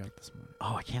funny joke this morning.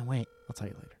 Oh, I can't wait. I'll tell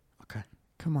you later. Okay.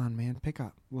 Come on, man. Pick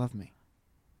up. Love me.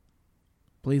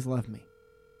 Please love me.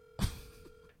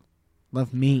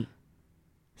 Love me.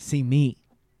 See me.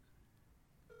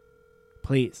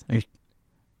 Please.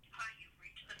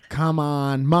 Come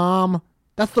on, Mom.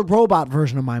 That's the robot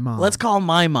version of my mom. Let's call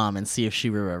my mom and see if she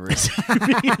remembers.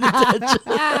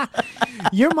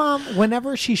 Your mom,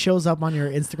 whenever she shows up on your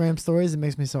Instagram stories, it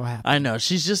makes me so happy. I know.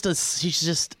 She's just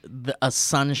a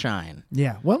sunshine.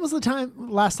 Yeah. When was the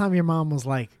last time your mom was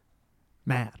like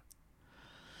mad?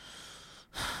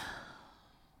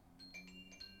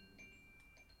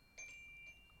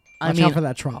 Watch out for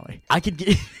that trolley. I could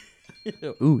get.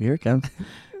 Ooh, here it comes.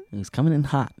 It's coming in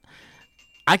hot.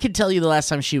 I could tell you the last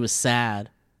time she was sad.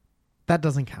 That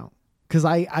doesn't count because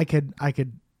I could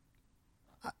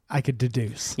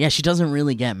deduce. Yeah, she doesn't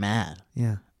really get mad.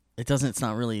 Yeah. It doesn't. It's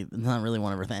not really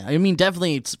one of her things. I mean,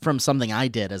 definitely it's from something I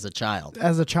did as a child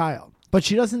As a child, but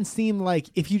she doesn't seem like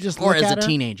if you just or look as at a her,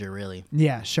 teenager, really.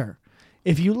 Yeah, sure.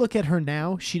 If you look at her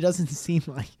now, she doesn't seem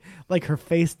like her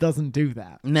face doesn't do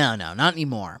that. No, not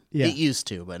anymore. Yeah. It used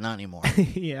to, but not anymore.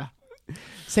 Yeah.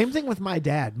 Same thing with my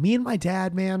dad. Me and my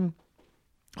dad, man.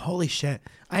 Holy shit.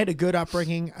 I had a good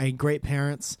upbringing. I had great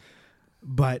parents.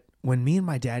 But when me and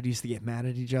my dad used to get mad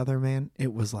at each other, man,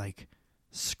 it was like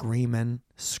screaming.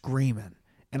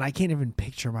 And I can't even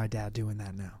picture my dad doing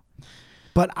that now.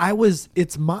 But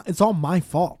it's all my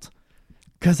fault.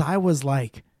 Cause I was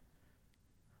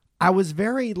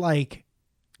very like,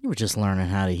 You were just learning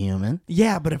how to human.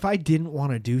 yeah, but if I didn't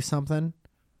want to do something,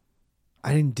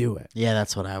 I didn't do it. Yeah,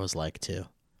 that's what I was like too.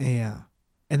 Yeah.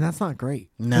 And that's not great.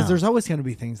 No. Because there's always going to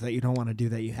be things that you don't want to do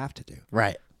that you have to do.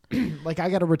 Right. Like I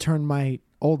got to return my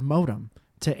old modem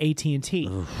to AT&T.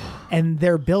 And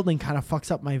their building kind of fucks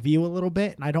up my view a little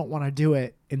bit. And I don't want to do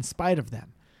it in spite of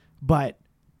them. But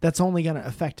that's only going to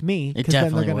affect me because then they're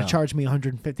definitely going to will. charge me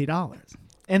 $150.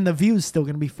 And the view's still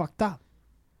going to be fucked up.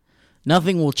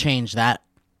 Nothing will change that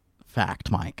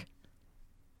fact, Mike.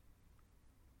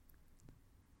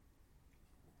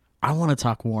 I want to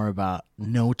talk more about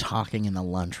no talking in the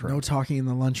lunchroom. No talking in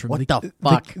the lunchroom. What the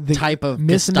fuck type of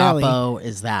Miss Gestapo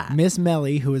is that? Miss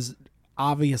Melly, who is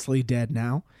obviously dead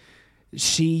now,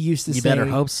 she used to You say, better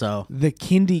hope so. The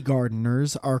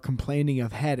kindergarteners are complaining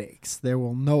of headaches. There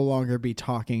will no longer be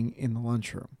talking in the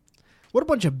lunchroom. What a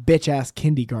bunch of bitch-ass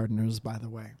kindergarteners, by the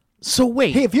way. So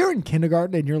wait. Hey, if you're in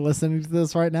kindergarten and you're listening to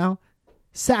this right now,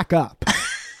 sack up.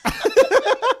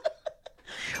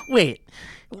 Wait.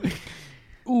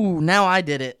 Ooh, now I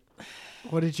did it.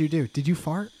 What did you do? Did you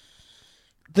fart?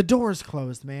 The door's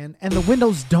closed, man, and the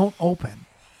windows don't open.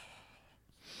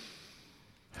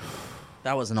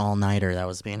 That was an all-nighter that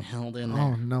was being held in there.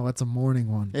 Oh no, it's a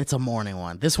morning one. It's a morning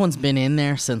one. This one's been in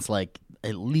there since like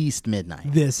at least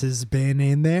midnight. This has been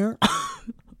in there.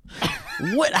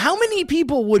 What? How many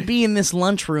people would be in this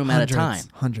lunchroom at a time?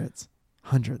 Hundreds.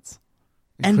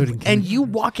 And you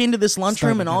walk into this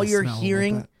lunchroom and all you're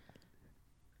hearing.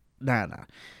 Nah.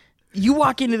 You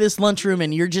walk into this lunchroom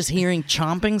and you're just hearing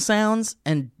chomping sounds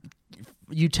and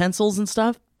utensils and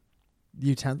stuff.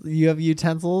 You have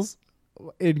utensils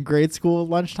in grade school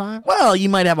lunchtime? Well, you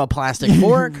might have a plastic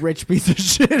fork. Rich piece of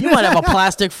shit. You might have a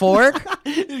plastic fork.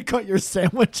 You cut your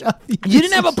sandwich up. You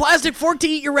didn't have a plastic fork to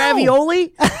eat your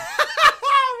ravioli?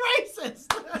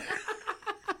 Racist.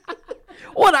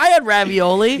 What? I had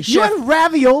ravioli. You had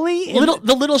ravioli?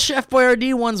 The little Chef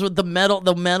Boyardee ones with the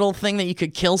metal thing that you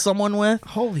could kill someone with.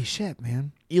 Holy shit,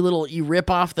 man. You rip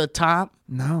off the top.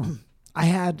 No. I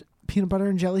had peanut butter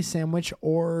and jelly sandwich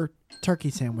or turkey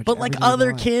sandwich. But like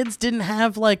other kids didn't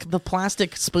have like the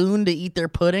plastic spoon to eat their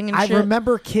pudding and shit. I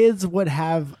remember kids would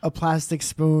have a plastic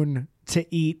spoon to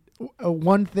eat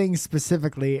one thing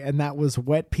specifically, and that was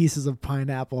wet pieces of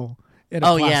pineapple in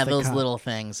a plastic those cup, little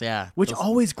things, yeah. which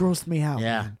always grossed me out.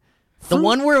 Yeah. Man. The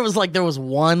one where it was like there was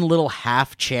one little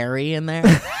half cherry in there.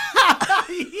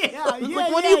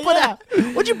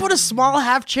 Would you put a small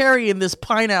half cherry in this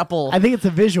pineapple? I think it's a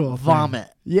visual vomit.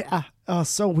 thing. Yeah. Oh,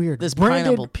 so weird. This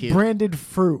pineapple puke. Branded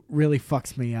fruit really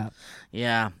fucks me up.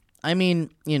 Yeah. I mean,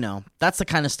 that's the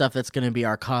kind of stuff that's going to be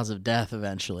our cause of death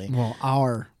eventually. Well,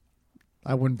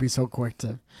 I wouldn't be so quick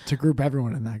to group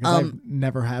everyone in that because I've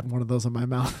never had one of those in my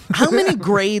mouth. How many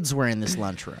grades were in this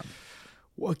lunchroom?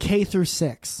 Well, K through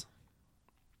 6.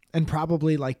 And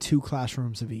probably like 2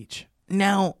 classrooms of each.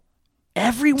 Now,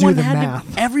 everyone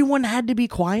had to be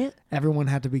quiet? Everyone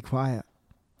had to be quiet.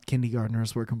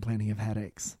 Kindergartners were complaining of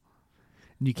headaches.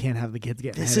 And you can't have the kids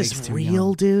get headaches. This is too real,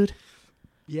 young. dude?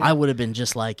 Yeah. I would have been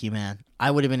just like you, man.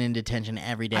 I would have been in detention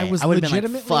every day. I would have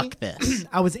been like, fuck this.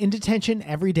 I was in detention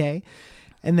every day.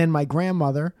 And then my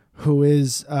grandmother, who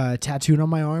is tattooed on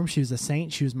my arm, she was a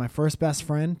saint. She was my first best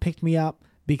friend, picked me up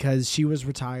because she was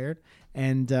retired.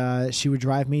 And she would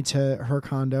drive me to her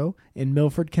condo in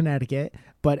Milford, Connecticut.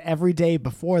 But every day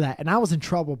before that, and I was in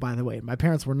trouble, by the way. My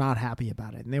parents were not happy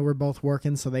about it. And they were both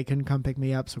working, so they couldn't come pick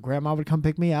me up. So Grandma would come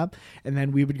pick me up. And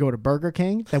then we would go to Burger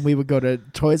King. Then we would go to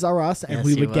Toys R Us. And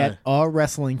we would get a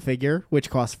wrestling figure, which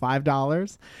cost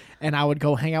 $5. And I would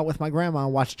go hang out with my grandma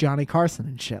and watch Johnny Carson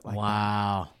and shit like that.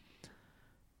 Wow.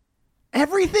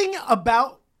 Everything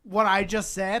about what I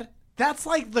just said, that's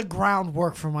like the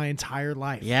groundwork for my entire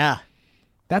life. Yeah.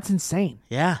 That's insane.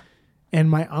 Yeah. And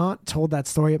my aunt told that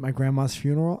story at my grandma's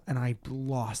funeral, and I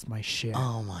lost my shit.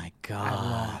 Oh, my God. I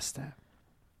lost it.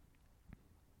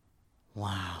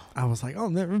 Wow. I was like, I'll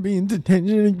never be in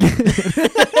detention again.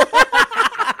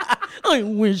 I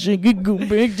wish I could go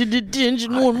back to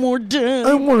detention one more time.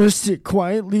 I want to sit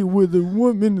quietly with a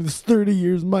woman that's 30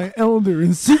 years my elder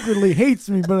and secretly hates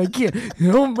me, but I can't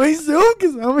help myself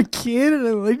because I'm a kid and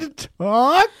I like to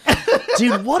talk.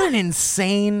 Dude, what an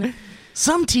insane...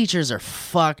 Some teachers are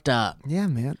fucked up. Yeah,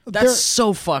 man. That's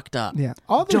so fucked up. Yeah.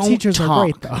 All the Don't teachers talk. are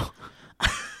great, though.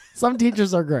 Some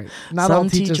teachers are great. Not all Some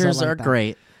teachers like are that.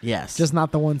 great. Yes. Just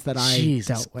not the ones that I Jesus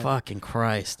dealt with. fucking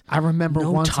Christ. I remember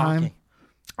No one talking. time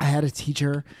I had a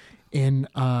teacher in,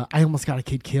 I almost got a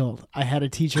kid killed. I had a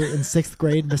teacher in 6th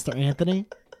grade, Mr. Anthony.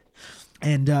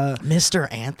 And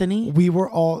Mr. Anthony? we were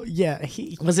all,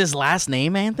 he Was his last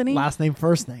name Anthony? last name,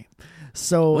 first name.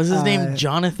 So Was his name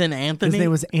Jonathan Anthony? His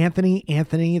name was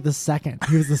Anthony the second.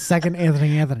 He was the second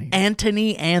Anthony.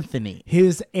 Anthony. He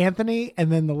was Anthony and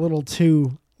then the little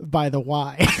 2 by the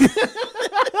Y.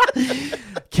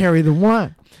 Carry the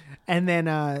 1. And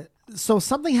then so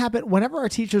something happened. Whenever our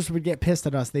teachers would get pissed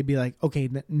at us, they'd be like, okay,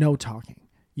 no talking.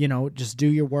 Just do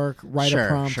your work, write a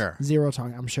prompt, zero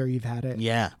talking. I'm sure you've had it.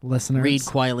 Yeah. Listeners. Read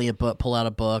quietly a book, pull out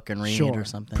a book and read or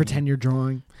something. Pretend you're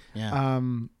drawing. Yeah.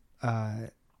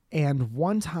 And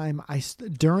one time,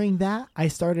 during that, I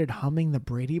started humming the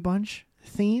Brady Bunch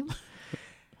theme.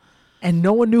 And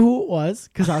no one knew who it was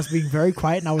because I was being very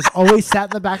quiet. And I was always sat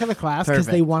in the back of the class because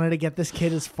they wanted to get this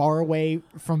kid as far away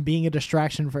from being a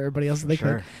distraction for everybody else as they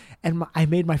could. And I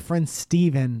made my friend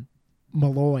Stephen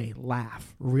Malloy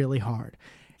laugh really hard.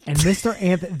 And Mr.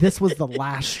 Anthony, this was the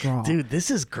last straw. Dude,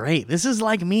 this is great. This is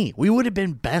like me. We would have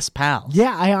been best pals.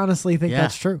 Yeah, I honestly think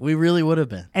that's true. We really would have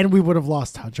been. And we would have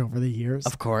lost touch over the years.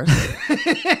 Of course.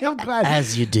 I'm glad.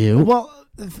 As you do. Well,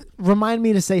 remind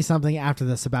me to say something after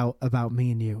this about me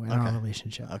and you and our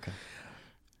relationship. Okay.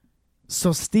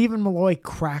 So Stephen Malloy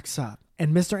cracks up.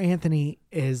 And Mr. Anthony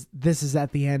this is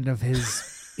at the end of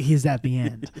he's at the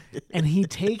end. And he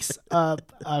takes a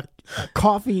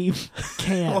coffee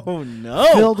can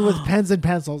filled with pens and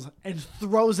pencils and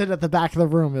throws it at the back of the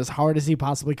room as hard as he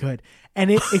possibly could. And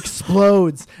it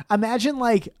explodes. Imagine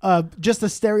like just a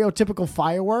stereotypical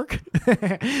firework,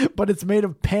 but it's made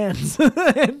of pens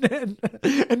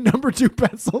and number 2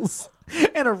 pencils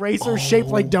and erasers shaped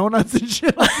like donuts and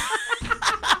shit.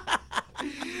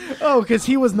 Oh, because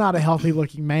he was not a healthy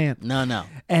looking man. No.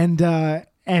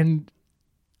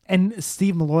 And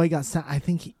Steve Malloy got sent. I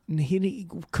think he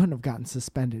couldn't have gotten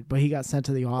suspended, but he got sent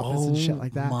to the office and shit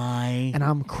like that. And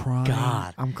I'm crying.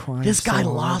 God. I'm crying. This guy so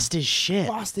hard. lost his shit.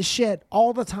 Lost his shit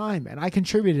all the time, and I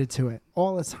contributed to it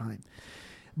all the time.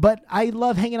 But I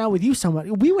love hanging out with you so much.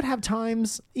 We would have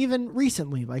times, even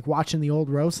recently, like watching the old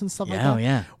roasts and stuff like that.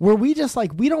 Yeah. Where we just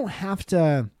like, we don't have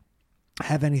to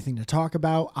have anything to talk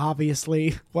about.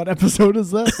 Obviously, what episode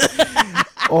is this?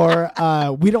 Or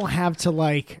we don't have to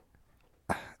like.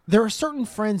 There are certain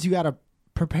friends you got to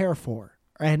prepare for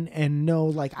and know,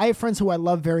 like, I have friends who I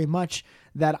love very much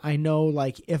that I know,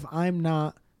 like, if I'm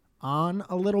not on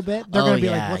a little bit, they're going to be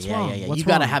like, what's wrong? Yeah. What's You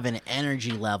got to wrong? have an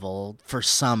energy level for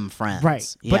some friends.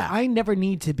 Right. Yeah. But I never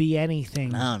need to be anything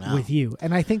No. with you.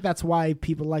 And I think that's why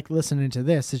people like listening to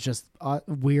this. It's just,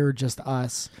 we're just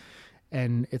us.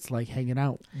 And it's like hanging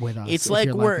out with us. It's if like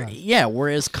you're we're us. we're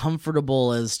as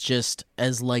comfortable as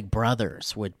like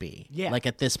brothers would be. Yeah. Like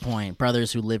at this point,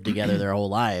 brothers who live together their whole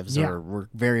lives Yeah. or we're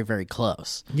very, very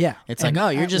close. Yeah. It's And like, oh,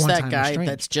 you're at just one that time guy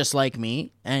estranged. that's just like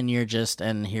me, and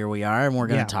and here we are, and we're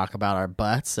gonna Yeah. talk about our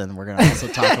butts, and we're gonna also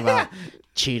talk about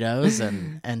Cheetos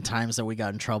and times that we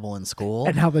got in trouble in school.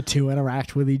 And how the two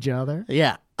interact with each other.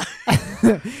 Yeah.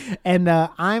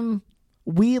 And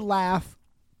we laugh.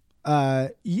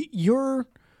 You're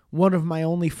one of my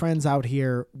only friends out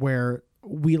here where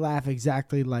we laugh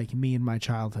exactly like me and my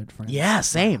childhood friends. Yeah,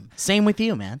 same with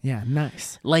you, man. Yeah,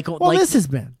 nice. Like This has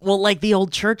been. well, like the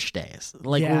old church days,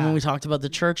 like Yeah. when we talked about the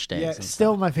church days. Yeah, and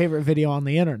still stuff. my favorite video on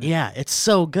the internet. Yeah, it's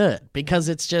so good because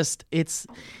it's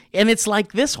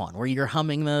like this one where you're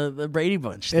humming the Brady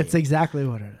Bunch. It's theme. exactly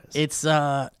what it is. It's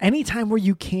Anytime where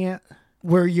you can't,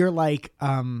 where you're like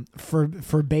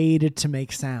forbade to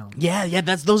make sound. yeah,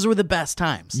 those were the best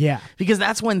times. Yeah. because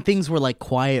that's when things were like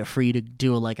quiet for you to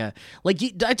do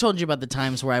I told you about the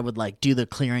times where I would like do the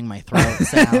clearing my throat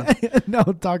sound No,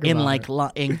 talk about in like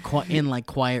it. in like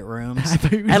quiet rooms I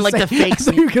thought you were and gonna like say- the fake I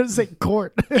thought you were gonna say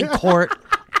court. in court.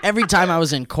 Every time I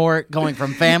was in court, going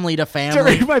from family to family.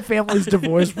 During my family's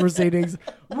divorce proceedings.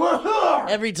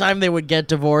 Every time they would get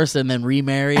divorced and then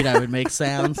remarried, I would make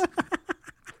sounds.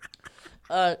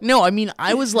 No, I mean,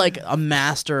 I was like a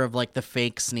master of like the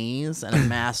fake sneeze and a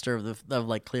master of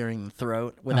like clearing the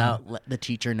throat without the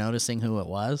teacher noticing who it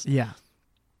was. Yeah.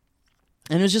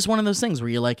 And it was just one of those things where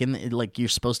you're like you're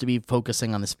supposed to be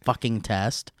focusing on this fucking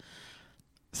test.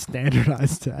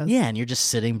 Standardized test. Yeah, and you're just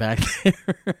sitting back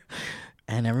there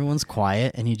and everyone's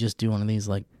quiet and you just do one of these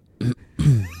like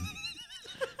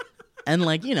and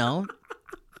like, no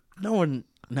one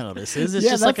notices. It's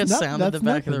Yeah, just like a that's sound at the that's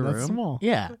back of the nothing. room. That's small.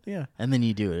 Yeah. Yeah. And then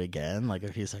you do it again like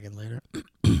a few seconds later.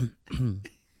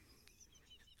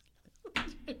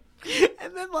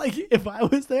 And then, like, if I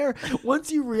was there,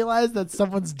 once you realize that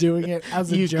someone's doing it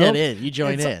as a You joke, get in. You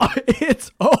join in.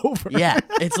 It's over. Yeah.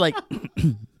 It's like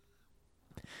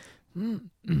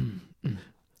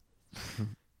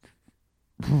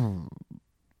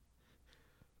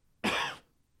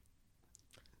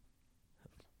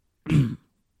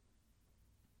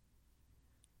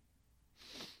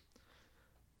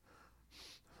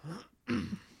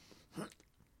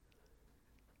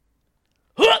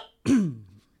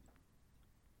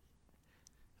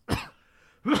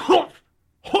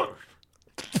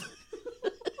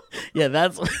yeah,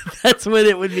 that's when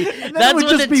it would be. That's it would when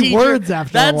just the be teacher, words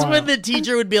after a That's while. when the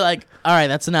teacher would be like, "All right,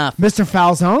 that's enough." Mr.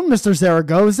 Falzone, Mr.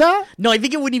 Zaragoza. No, I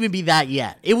think it wouldn't even be that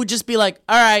yet. It would just be like,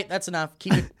 "All right, that's enough.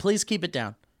 Keep it. Please keep it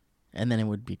down." And then it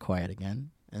would be quiet again,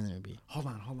 and then it would be. Hold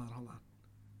on.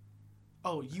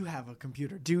 Oh, you have a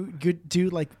computer. Do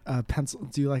like a pencil.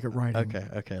 Do like a writing.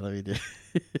 Okay, let me do.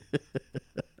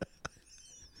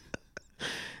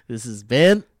 This has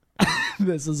been.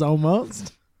 This is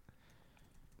almost.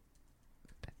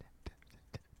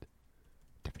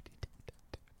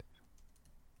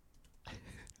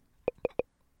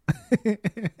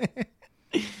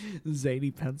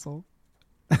 Zany pencil.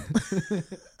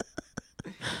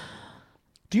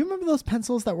 Do you remember those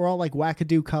pencils that were all like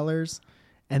wackadoo colors,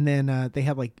 and then they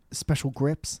had like special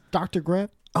grips? Dr.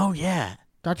 Grip. Oh yeah.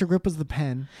 Dr. Grip was the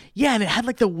pen. Yeah, and it had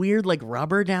like the weird like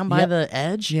rubber down by Yep. the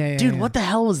edge. Yeah, Dude, yeah. what the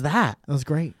hell was that? That was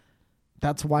great.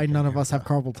 That's why none of us have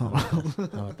carpal tunnel. How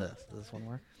about this? Does this one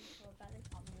work?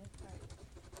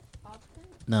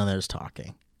 No, there's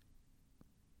talking.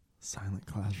 Silent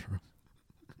classroom.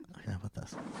 Okay, how about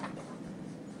this?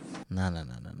 No.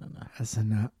 That's a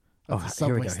no. Oh, That's a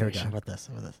here we subway go. How station. about this?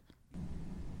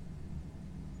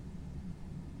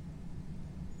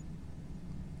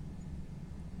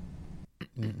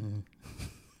 Mm-mm.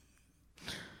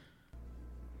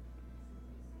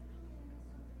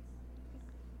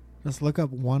 Just look up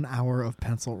 1 hour of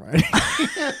pencil writing.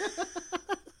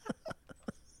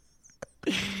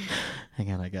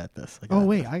 Hang on, I got this. I got Oh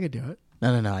wait, I could do it.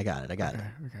 No, I got it.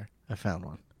 Okay. I found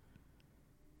one.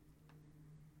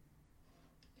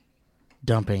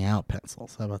 Dumping out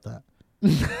pencils. How about that?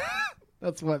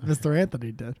 That's what Mr.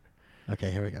 Anthony did.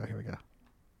 Okay, here we go.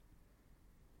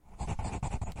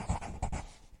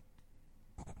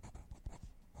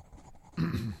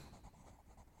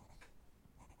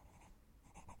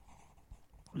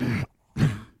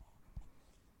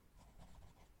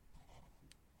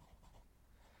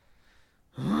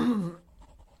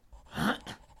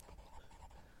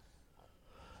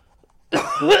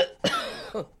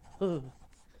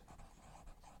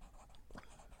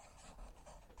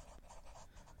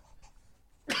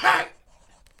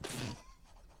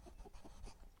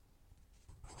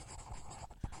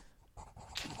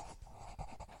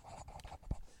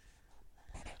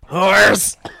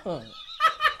 Horse.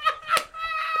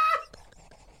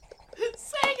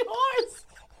 Saying horse.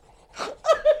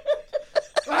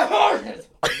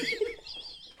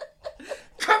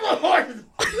 Come on, horse.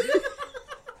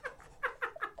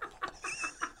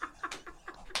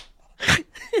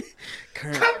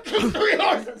 Come 3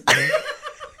 horses.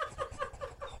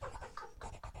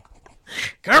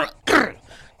 Kermit.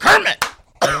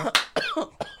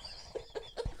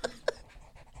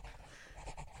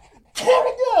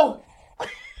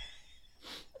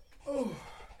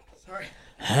 Sorry.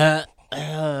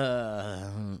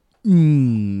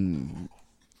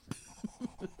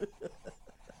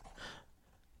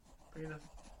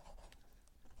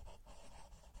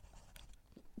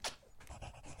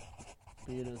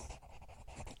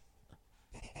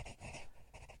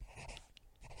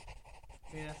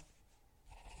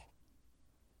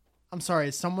 I'm sorry.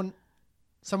 Is someone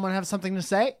have something to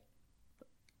say?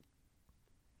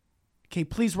 Okay,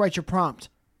 please write your prompt.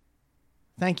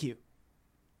 Thank you.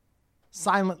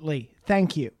 Silently.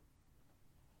 Thank you.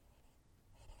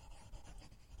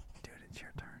 Dude, it's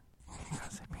your turn. You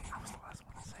gotta say me. I was the last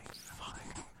one to say it. Fuck.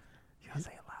 You gotta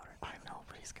say it louder. I know,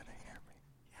 but he's gonna hear me.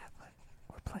 Yeah, but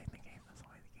we're playing the game. That's the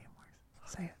way the game works.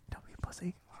 Say it. Don't be a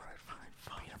pussy. All right, fine.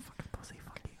 Be a fucking pussy.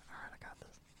 Fuck you. All right, I got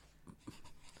this.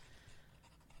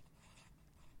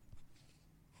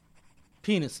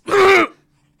 Penis. You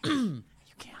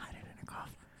can't hide it in a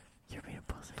cough. You're being a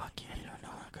pussy. Fuck yeah, you don't know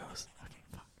how it goes. Okay,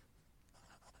 fuck.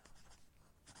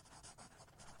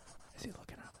 Is he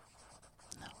looking up?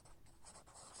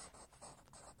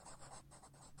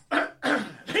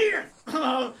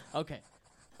 Okay.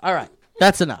 All right.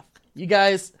 That's enough. You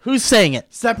guys, who's saying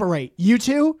it? Separate. You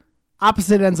two,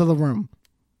 opposite ends of the room.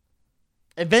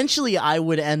 Eventually, I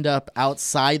would end up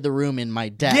outside the room in my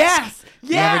desk. Yes!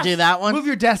 You ever do that one? Move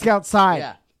your desk outside.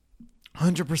 Yeah.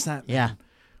 100%. Yeah.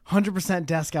 100%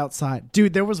 desk outside.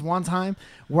 Dude, there was one time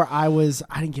where I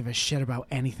didn't give a shit about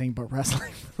anything but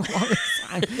wrestling for the longest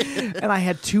time. And I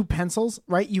had 2 pencils,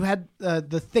 right? You had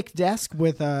the thick desk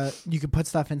with, you could put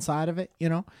stuff inside of it, you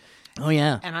know? Oh,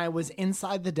 yeah. And I was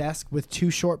inside the desk with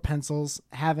 2 short pencils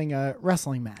having a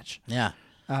wrestling match. Yeah.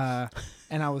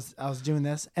 And I was doing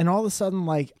this, and all of a sudden,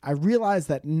 like, I realized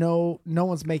that no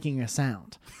one's making a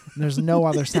sound. There's no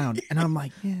other sound. And I'm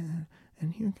like, yeah.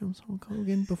 And here comes Hulk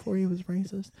Hogan before he was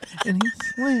racist, and he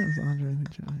slams Andre the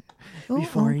Giant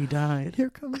Before he died. Here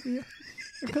comes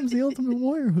the Ultimate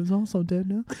Warrior, who's also dead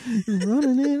now. He's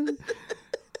running in,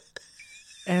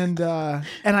 and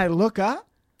I look up,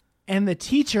 and the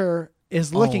teacher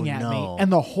is looking at me,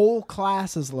 and the whole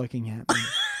class is looking at me.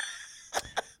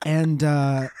 And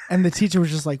the teacher was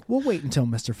just like, "We'll wait until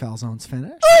Mr. Falzone's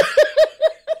finished."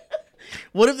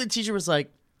 What if the teacher was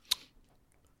like,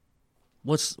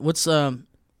 What's the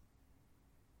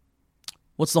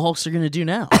Hulkster gonna do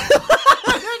now?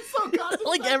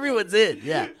 Like everyone's in,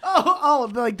 yeah.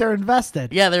 Oh, like they're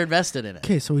invested. Yeah, they're invested in it.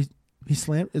 Okay, so he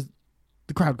slammed.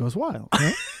 The crowd goes wild.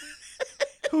 Right?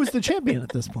 Who's the champion at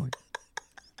this point?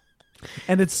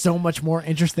 And it's so much more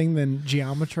interesting than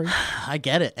geometry. I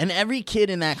get it. And every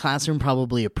kid in that classroom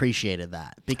probably appreciated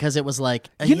that because it was like,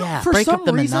 for break some up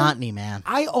the reason, monotony, man.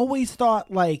 I always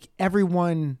thought like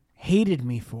everyone hated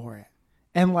me for it.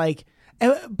 And like,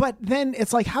 but then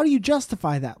it's like, how do you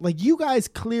justify that? Like, you guys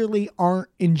clearly aren't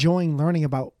enjoying learning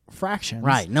about fractions.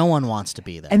 Right. No one wants to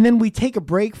be there. And then we take a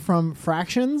break from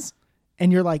fractions,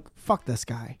 and you're like, fuck this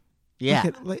guy. Yeah.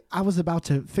 I was about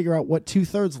to figure out what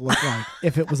 2/3 looked like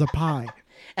if it was a pie.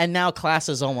 And now class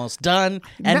is almost done,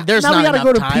 and Now- there's now we not gotta enough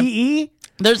go to time. PE.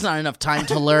 There's not enough time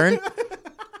to learn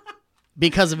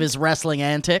because of his wrestling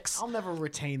antics. I'll never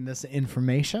retain this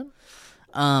information.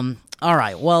 All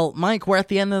right. Well, Mike, we're at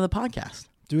the end of the podcast.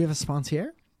 Do we have a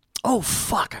sponsor? Oh,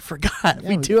 fuck. I forgot.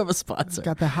 we we do have a sponsor.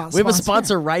 got the hot We have a sponsor.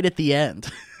 sponsor right at the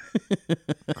end.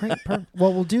 Great. Perfect.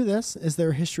 Well, we'll do this. Is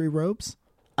there history robes?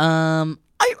 I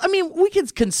mean, we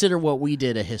could consider what we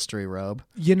did a history robe.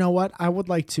 You know what? I would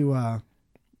like to.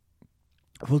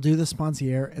 We'll do the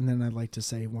sponsor, and then I'd like to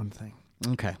say one thing.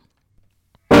 Okay.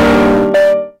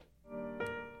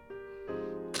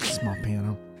 Small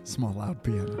piano. Small loud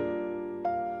piano.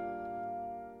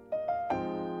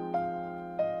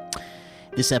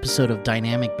 This episode of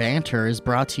Dynamic Banter is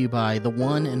brought to you by the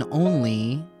one and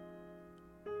only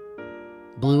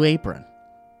Blue Apron.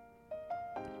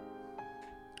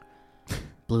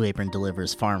 Blue Apron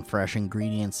delivers farm-fresh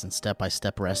ingredients and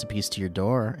step-by-step recipes to your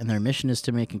door, and their mission is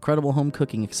to make incredible home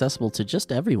cooking accessible to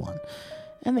just everyone.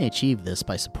 And they achieve this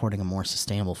by supporting a more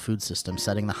sustainable food system,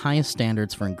 setting the highest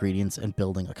standards for ingredients, and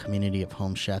building a community of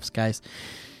home chefs. Guys,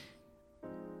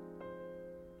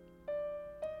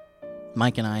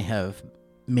 Mike and I have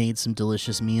made some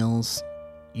delicious meals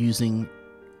using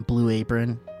Blue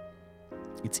Apron.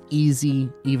 It's easy,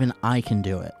 even I can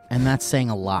do it, and that's saying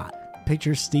a lot.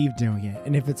 Picture Steve doing it,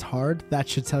 and if it's hard, that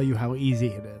should tell you how easy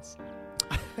it is.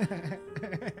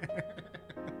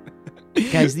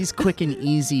 Guys, these quick and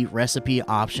easy recipe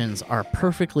options are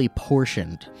perfectly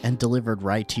portioned and delivered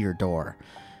right to your door.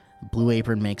 Blue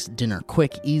Apron makes dinner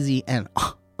quick, easy, and,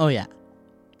 oh yeah,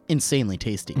 insanely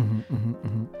tasty.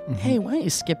 Hey, why don't you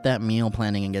skip that meal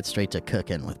planning and get straight to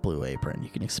cooking with Blue Apron? You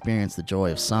can experience the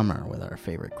joy of summer with our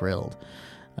favorite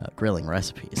grilling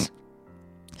recipes.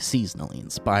 Seasonally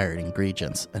inspired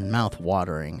ingredients and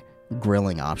mouth-watering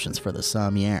grilling options for the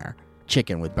sommelier.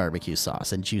 Chicken with barbecue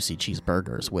sauce and juicy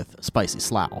cheeseburgers with spicy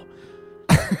slaw.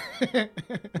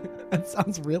 That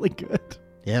sounds really good.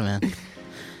 Yeah, man.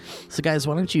 So, guys,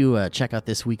 why don't you check out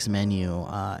this week's menu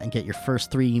and get your first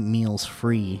 3 meals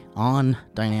free on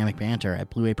Dynamic Banter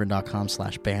at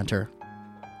blueapron.com/banter.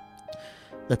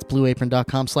 That's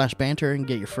blueapron.com/banter and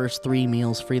get your first 3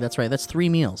 meals free. That's right. That's 3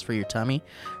 meals for your tummy,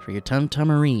 for your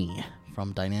tum-tummery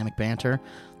from Dynamic Banter.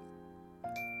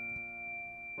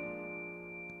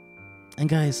 And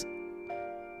guys,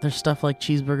 there's stuff like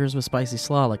cheeseburgers with spicy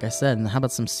slaw, like I said, and how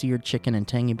about some seared chicken and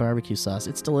tangy barbecue sauce?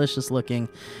 It's delicious looking.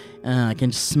 I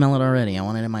can just smell it already. I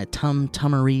want it in my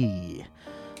tum-tummery.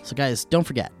 So guys, don't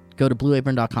forget, go to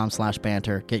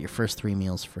blueapron.com/banter, get your first 3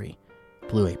 meals free.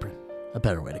 Blue Apron, a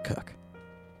better way to cook.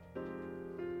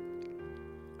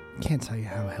 Can't tell you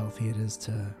how healthy it is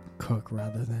to cook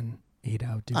rather than eat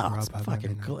out. Do Oh, it's Grubhub fucking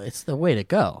every night. cool. It's the way to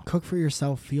go. Cook for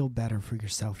yourself. Feel better for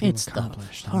yourself. Feel It's the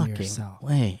accomplished on fucking yourself.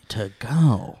 way to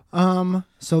go.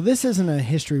 So this isn't a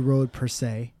history road per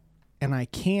se, and I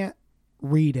can't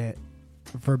read it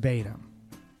verbatim.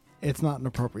 It's not an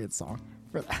appropriate song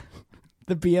for that.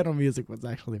 The piano music was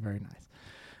actually very nice.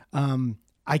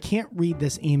 I can't read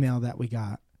this email that we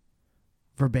got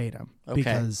verbatim Okay.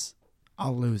 because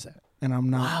I'll lose it, and I'm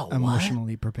not Wow, what?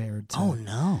 emotionally prepared to. Oh,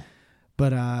 no.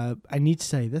 But I need to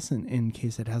say this in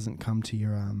case it hasn't come to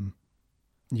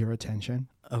your attention.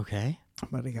 Okay.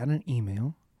 But I got an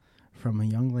email from a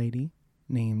young lady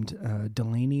named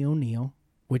Delaney O'Neill,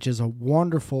 which is a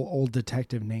wonderful old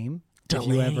detective name.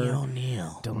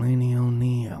 O'Neill. Delaney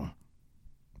O'Neill.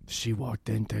 She walked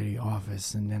into the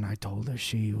office, and then I told her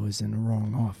she was in the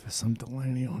wrong office. I'm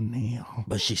Delaney O'Neill.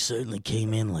 But she certainly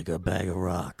came in like a bag of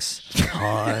rocks.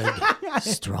 Hard,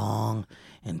 strong,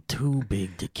 and too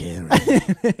big to carry.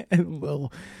 And a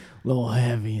little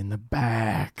heavy in the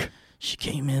back. She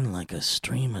came in like a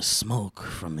stream of smoke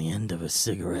from the end of a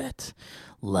cigarette.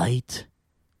 Light,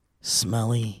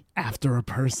 smelly, After a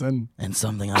person. and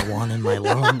something I want in my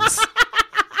lungs.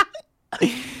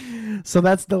 So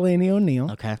that's Delaney O'Neill.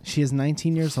 Okay. She is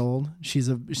 19 years old. She's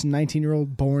a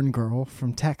 19-year-old born girl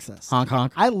from Texas. Honk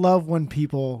honk. I love when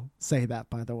people say that,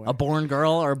 by the way. A born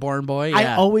girl or a born boy? I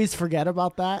Yeah. always forget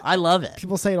about that. I love it.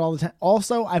 People say it all the time.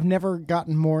 Also, I've never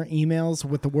gotten more emails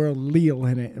with the word Leal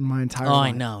in it in my entire Oh,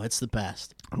 life. I know. It's the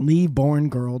best. Lee born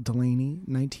girl Delaney,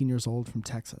 19 years old from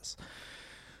Texas.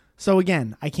 So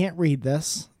again, I can't read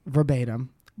this verbatim,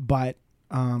 but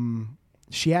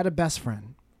she had a best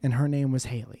friend, and her name was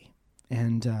Haley.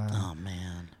 And Oh,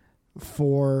 man.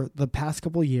 for the past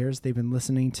couple of years, they've been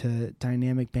listening to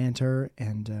Dynamic Banter,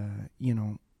 and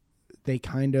they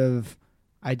kind of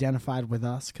identified with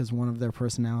us because one of their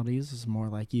personalities was more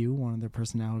like you. One of their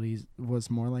personalities was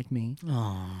more like me.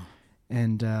 Aw.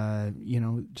 And,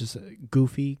 just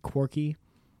goofy, quirky,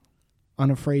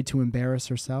 unafraid to embarrass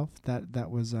herself. That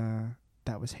was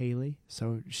Haley.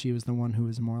 So she was the one who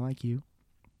was more like you.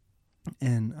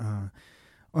 And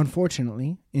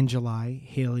unfortunately, in July,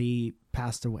 Haley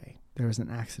passed away. There was an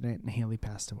accident and Haley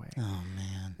passed away. Oh,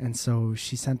 man. And so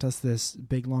she sent us this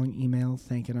big, long email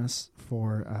thanking us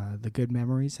for the good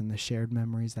memories and the shared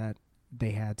memories that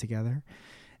they had together.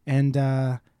 And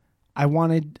I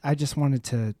just wanted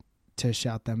to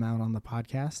shout them out on the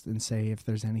podcast and say if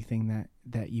there's anything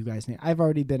that you guys need. I've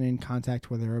already been in contact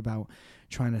with her about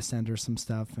trying to send her some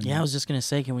stuff. And Yeah, I was just going to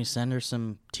say, can we send her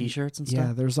some T-shirts and stuff?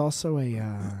 yeah, there's also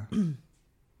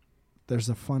there's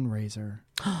a fundraiser.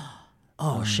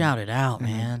 Oh, shout it out,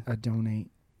 and man. a donate.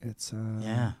 It's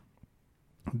Yeah.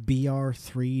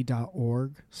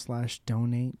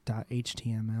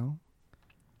 br3.org/donate.html.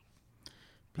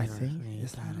 I think.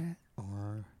 Is that it?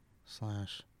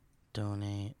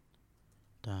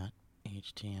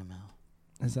 .org/donate.html.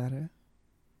 Is that it?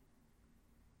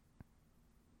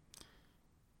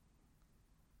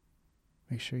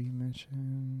 Make sure you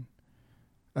mention.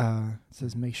 It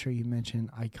says make sure you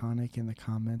mention Iconic in the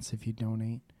comments if you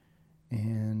donate.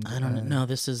 And I don't know.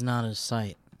 This is not a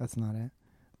site. That's not it.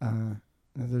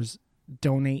 There's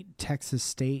donate Texas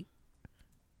State.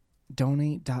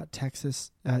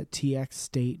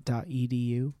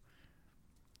 Donate.texas.txstate.edu. And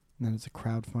then it's a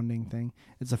crowdfunding thing.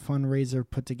 It's a fundraiser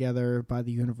put together by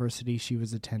the university she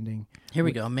was attending. Here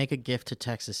we go. Make a gift to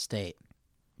Texas State.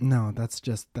 No, that's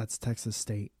Texas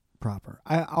State proper.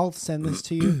 I'll send this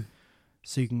to you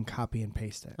so you can copy and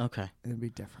paste it. Okay. It'll be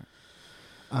different.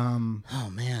 Oh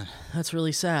man, that's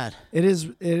really sad. It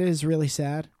is really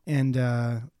sad, and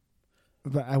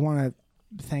but I want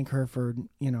to thank her for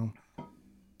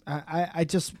I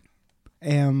just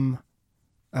am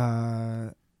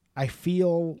I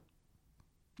feel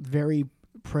very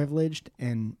privileged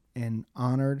and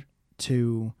honored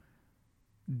to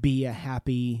be a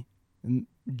happy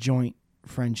joint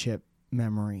friendship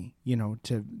memory.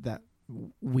 To that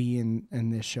we in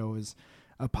this show is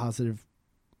a positive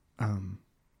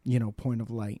point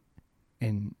of light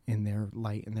in their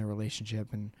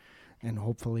relationship and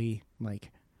hopefully,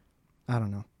 like, I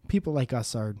don't know, people like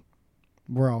us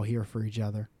we're all here for each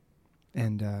other.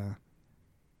 And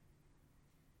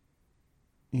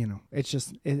it's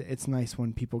just it's nice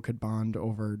when people could bond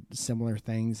over similar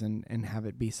things and have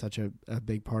it be such a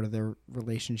big part of their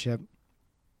relationship.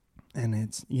 And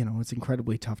it's it's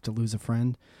incredibly tough to lose a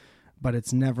friend, but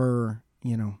it's never,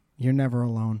 you're never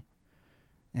alone.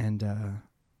 And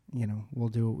we'll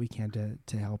do what we can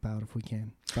to help out if we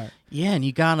can. But yeah, and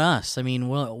you got us. I mean,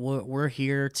 we're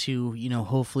here to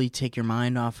hopefully take your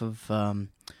mind off of some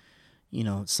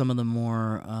of the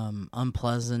more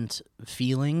unpleasant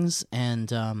feelings,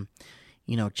 and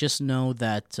just know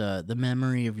that the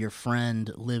memory of your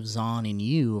friend lives on in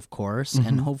you, of course,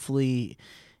 and hopefully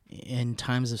in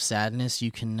times of sadness,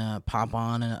 you can pop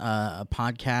on a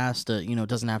podcast. It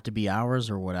doesn't have to be ours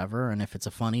or whatever. And if it's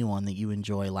a funny one that you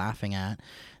enjoy laughing at,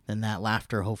 then that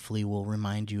laughter hopefully will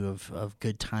remind you of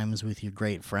good times with your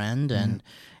great friend. And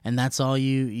that's all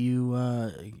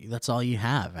that's all you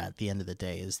have at the end of the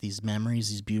day is these memories,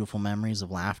 these beautiful memories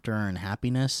of laughter and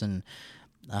happiness. And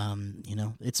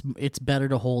it's better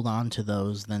to hold on to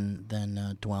those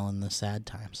than dwell in the sad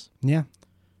times. Yeah,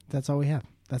 that's all we have.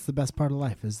 That's the best part of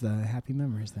life is the happy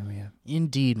memories that we have.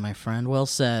 Indeed, my friend. Well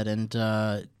said. And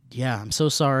I'm so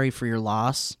sorry for your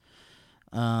loss.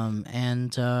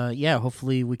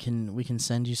 Hopefully we can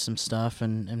send you some stuff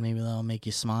and maybe that'll make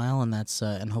you smile. And that's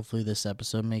and hopefully this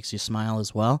episode makes you smile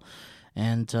as well.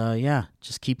 And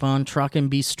just keep on trucking,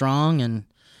 be strong, and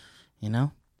Yeah.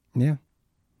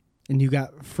 And you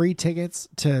got free tickets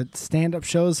to stand-up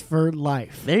shows for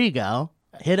life. There you go.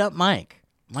 Hit up Mike.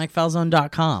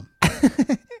 MikeFalzone.com.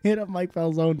 Hit up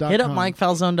MikeFalzone.com. Hit up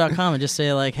MikeFalzone.com and just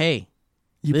say, like, hey.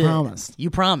 You promised. You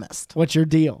promised. What's your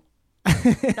deal?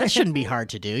 That shouldn't be hard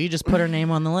to do. You just put her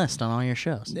name on the list on all your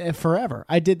shows. Forever.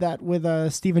 I did that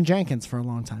with Stephen Jenkins for a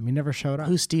long time. He never showed up.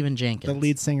 Who's Stephen Jenkins? The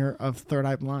lead singer of Third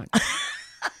Eye Blind.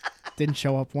 Didn't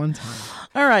show up one time.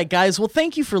 All right, guys. Well,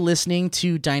 thank you for listening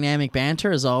to Dynamic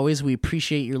Banter. As always, we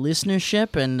appreciate your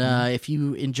listenership. And if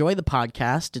you enjoy the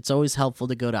podcast, it's always helpful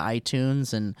to go to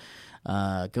iTunes and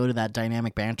go to that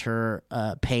Dynamic Banter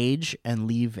page and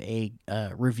leave a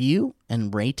review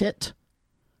and rate it.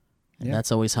 Yeah.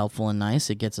 That's always helpful and nice.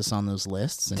 It gets us on those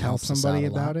lists and Tell helps us somebody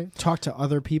out a lot. about it. Talk to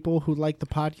other people who like the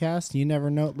podcast. You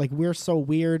never know. Like, we're so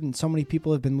weird, and so many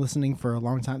people have been listening for a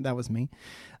long time. That was me.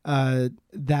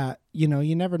 That,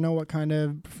 you never know what kind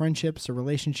of friendships or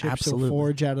relationships Absolutely. you'll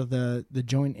forge out of the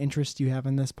joint interest you have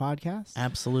in this podcast.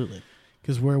 Absolutely.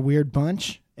 Because we're a weird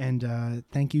bunch. And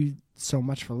thank you so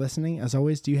much for listening. As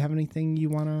always, do you have anything you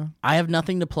want to... I have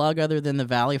nothing to plug other than the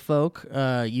Valley Folk,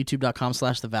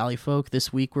 youtube.com/the Valley Folk.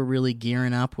 This week we're really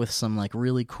gearing up with some like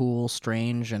really cool,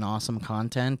 strange, and awesome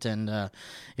content. And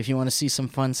if you want to see some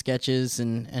fun sketches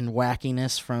and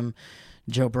wackiness from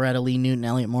Joe Beretta, Lee Newton,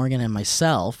 Elliot Morgan, and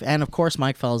myself, and of course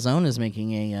Mike Falzone is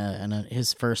making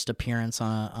his first appearance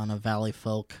on a Valley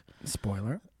Folk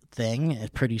Spoiler. thing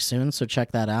pretty soon, so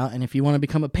check that out. And if you want to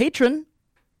become a patron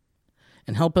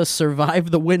and help us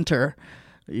survive the winter,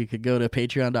 you could go to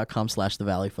patreon.com/the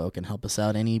Valley Folk and help us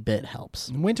out. Any bit helps.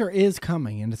 Winter is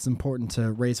coming, and it's important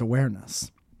to raise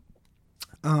awareness.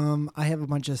 I have a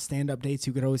bunch of stand-up dates.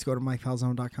 You could always go to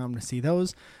MikeFalzone.com to see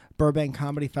those. Burbank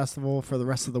Comedy Festival for the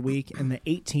rest of the week. And the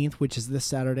 18th, which is this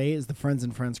Saturday, is the Friends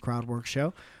and Friends Crowdwork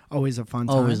Show. Always a fun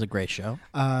time. Always a great show.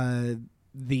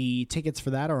 The tickets for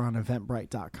that are on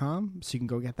eventbrite.com, so you can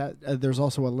go get that. There's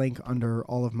also a link under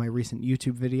all of my recent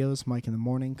YouTube videos. Mike in the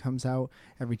Morning comes out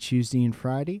every Tuesday and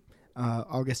Friday.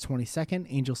 August 22nd,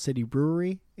 Angel City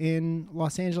Brewery in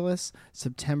Los Angeles.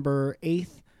 September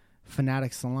 8th,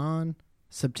 Fanatic Salon.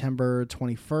 September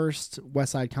 21st,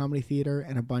 Westside Comedy Theater,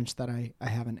 and a bunch that I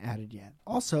haven't added yet.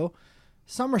 Also,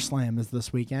 SummerSlam is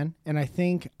this weekend, and I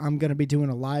think I'm going to be doing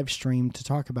a live stream to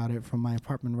talk about it from my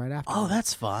apartment right after. Oh,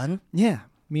 that's fun. Yeah.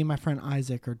 Me and my friend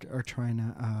Isaac are trying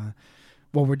to,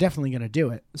 we're definitely going to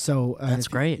do it. So That's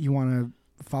great. You want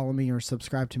to follow me or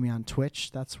subscribe to me on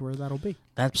Twitch, that's where that'll be.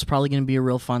 That's probably going to be a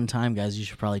real fun time, guys. You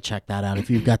should probably check that out if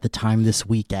you've got the time this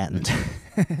weekend.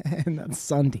 And that's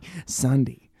Sunday.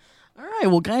 All right.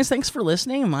 Well, guys, thanks for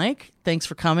listening. Mike, thanks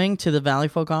for coming to the Valley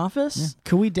Folk office. Yeah.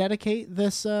 Could we dedicate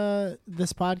this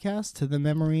podcast to the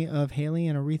memory of Haley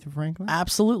and Aretha Franklin?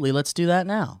 Absolutely. Let's do that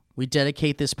now. We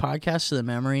dedicate this podcast to the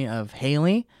memory of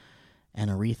Haley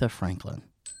and Aretha Franklin.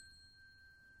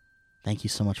 Thank you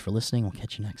so much for listening. We'll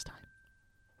catch you next time.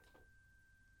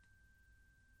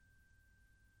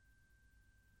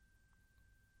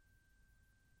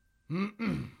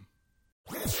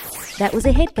 That was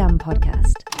a HeadGum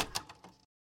podcast.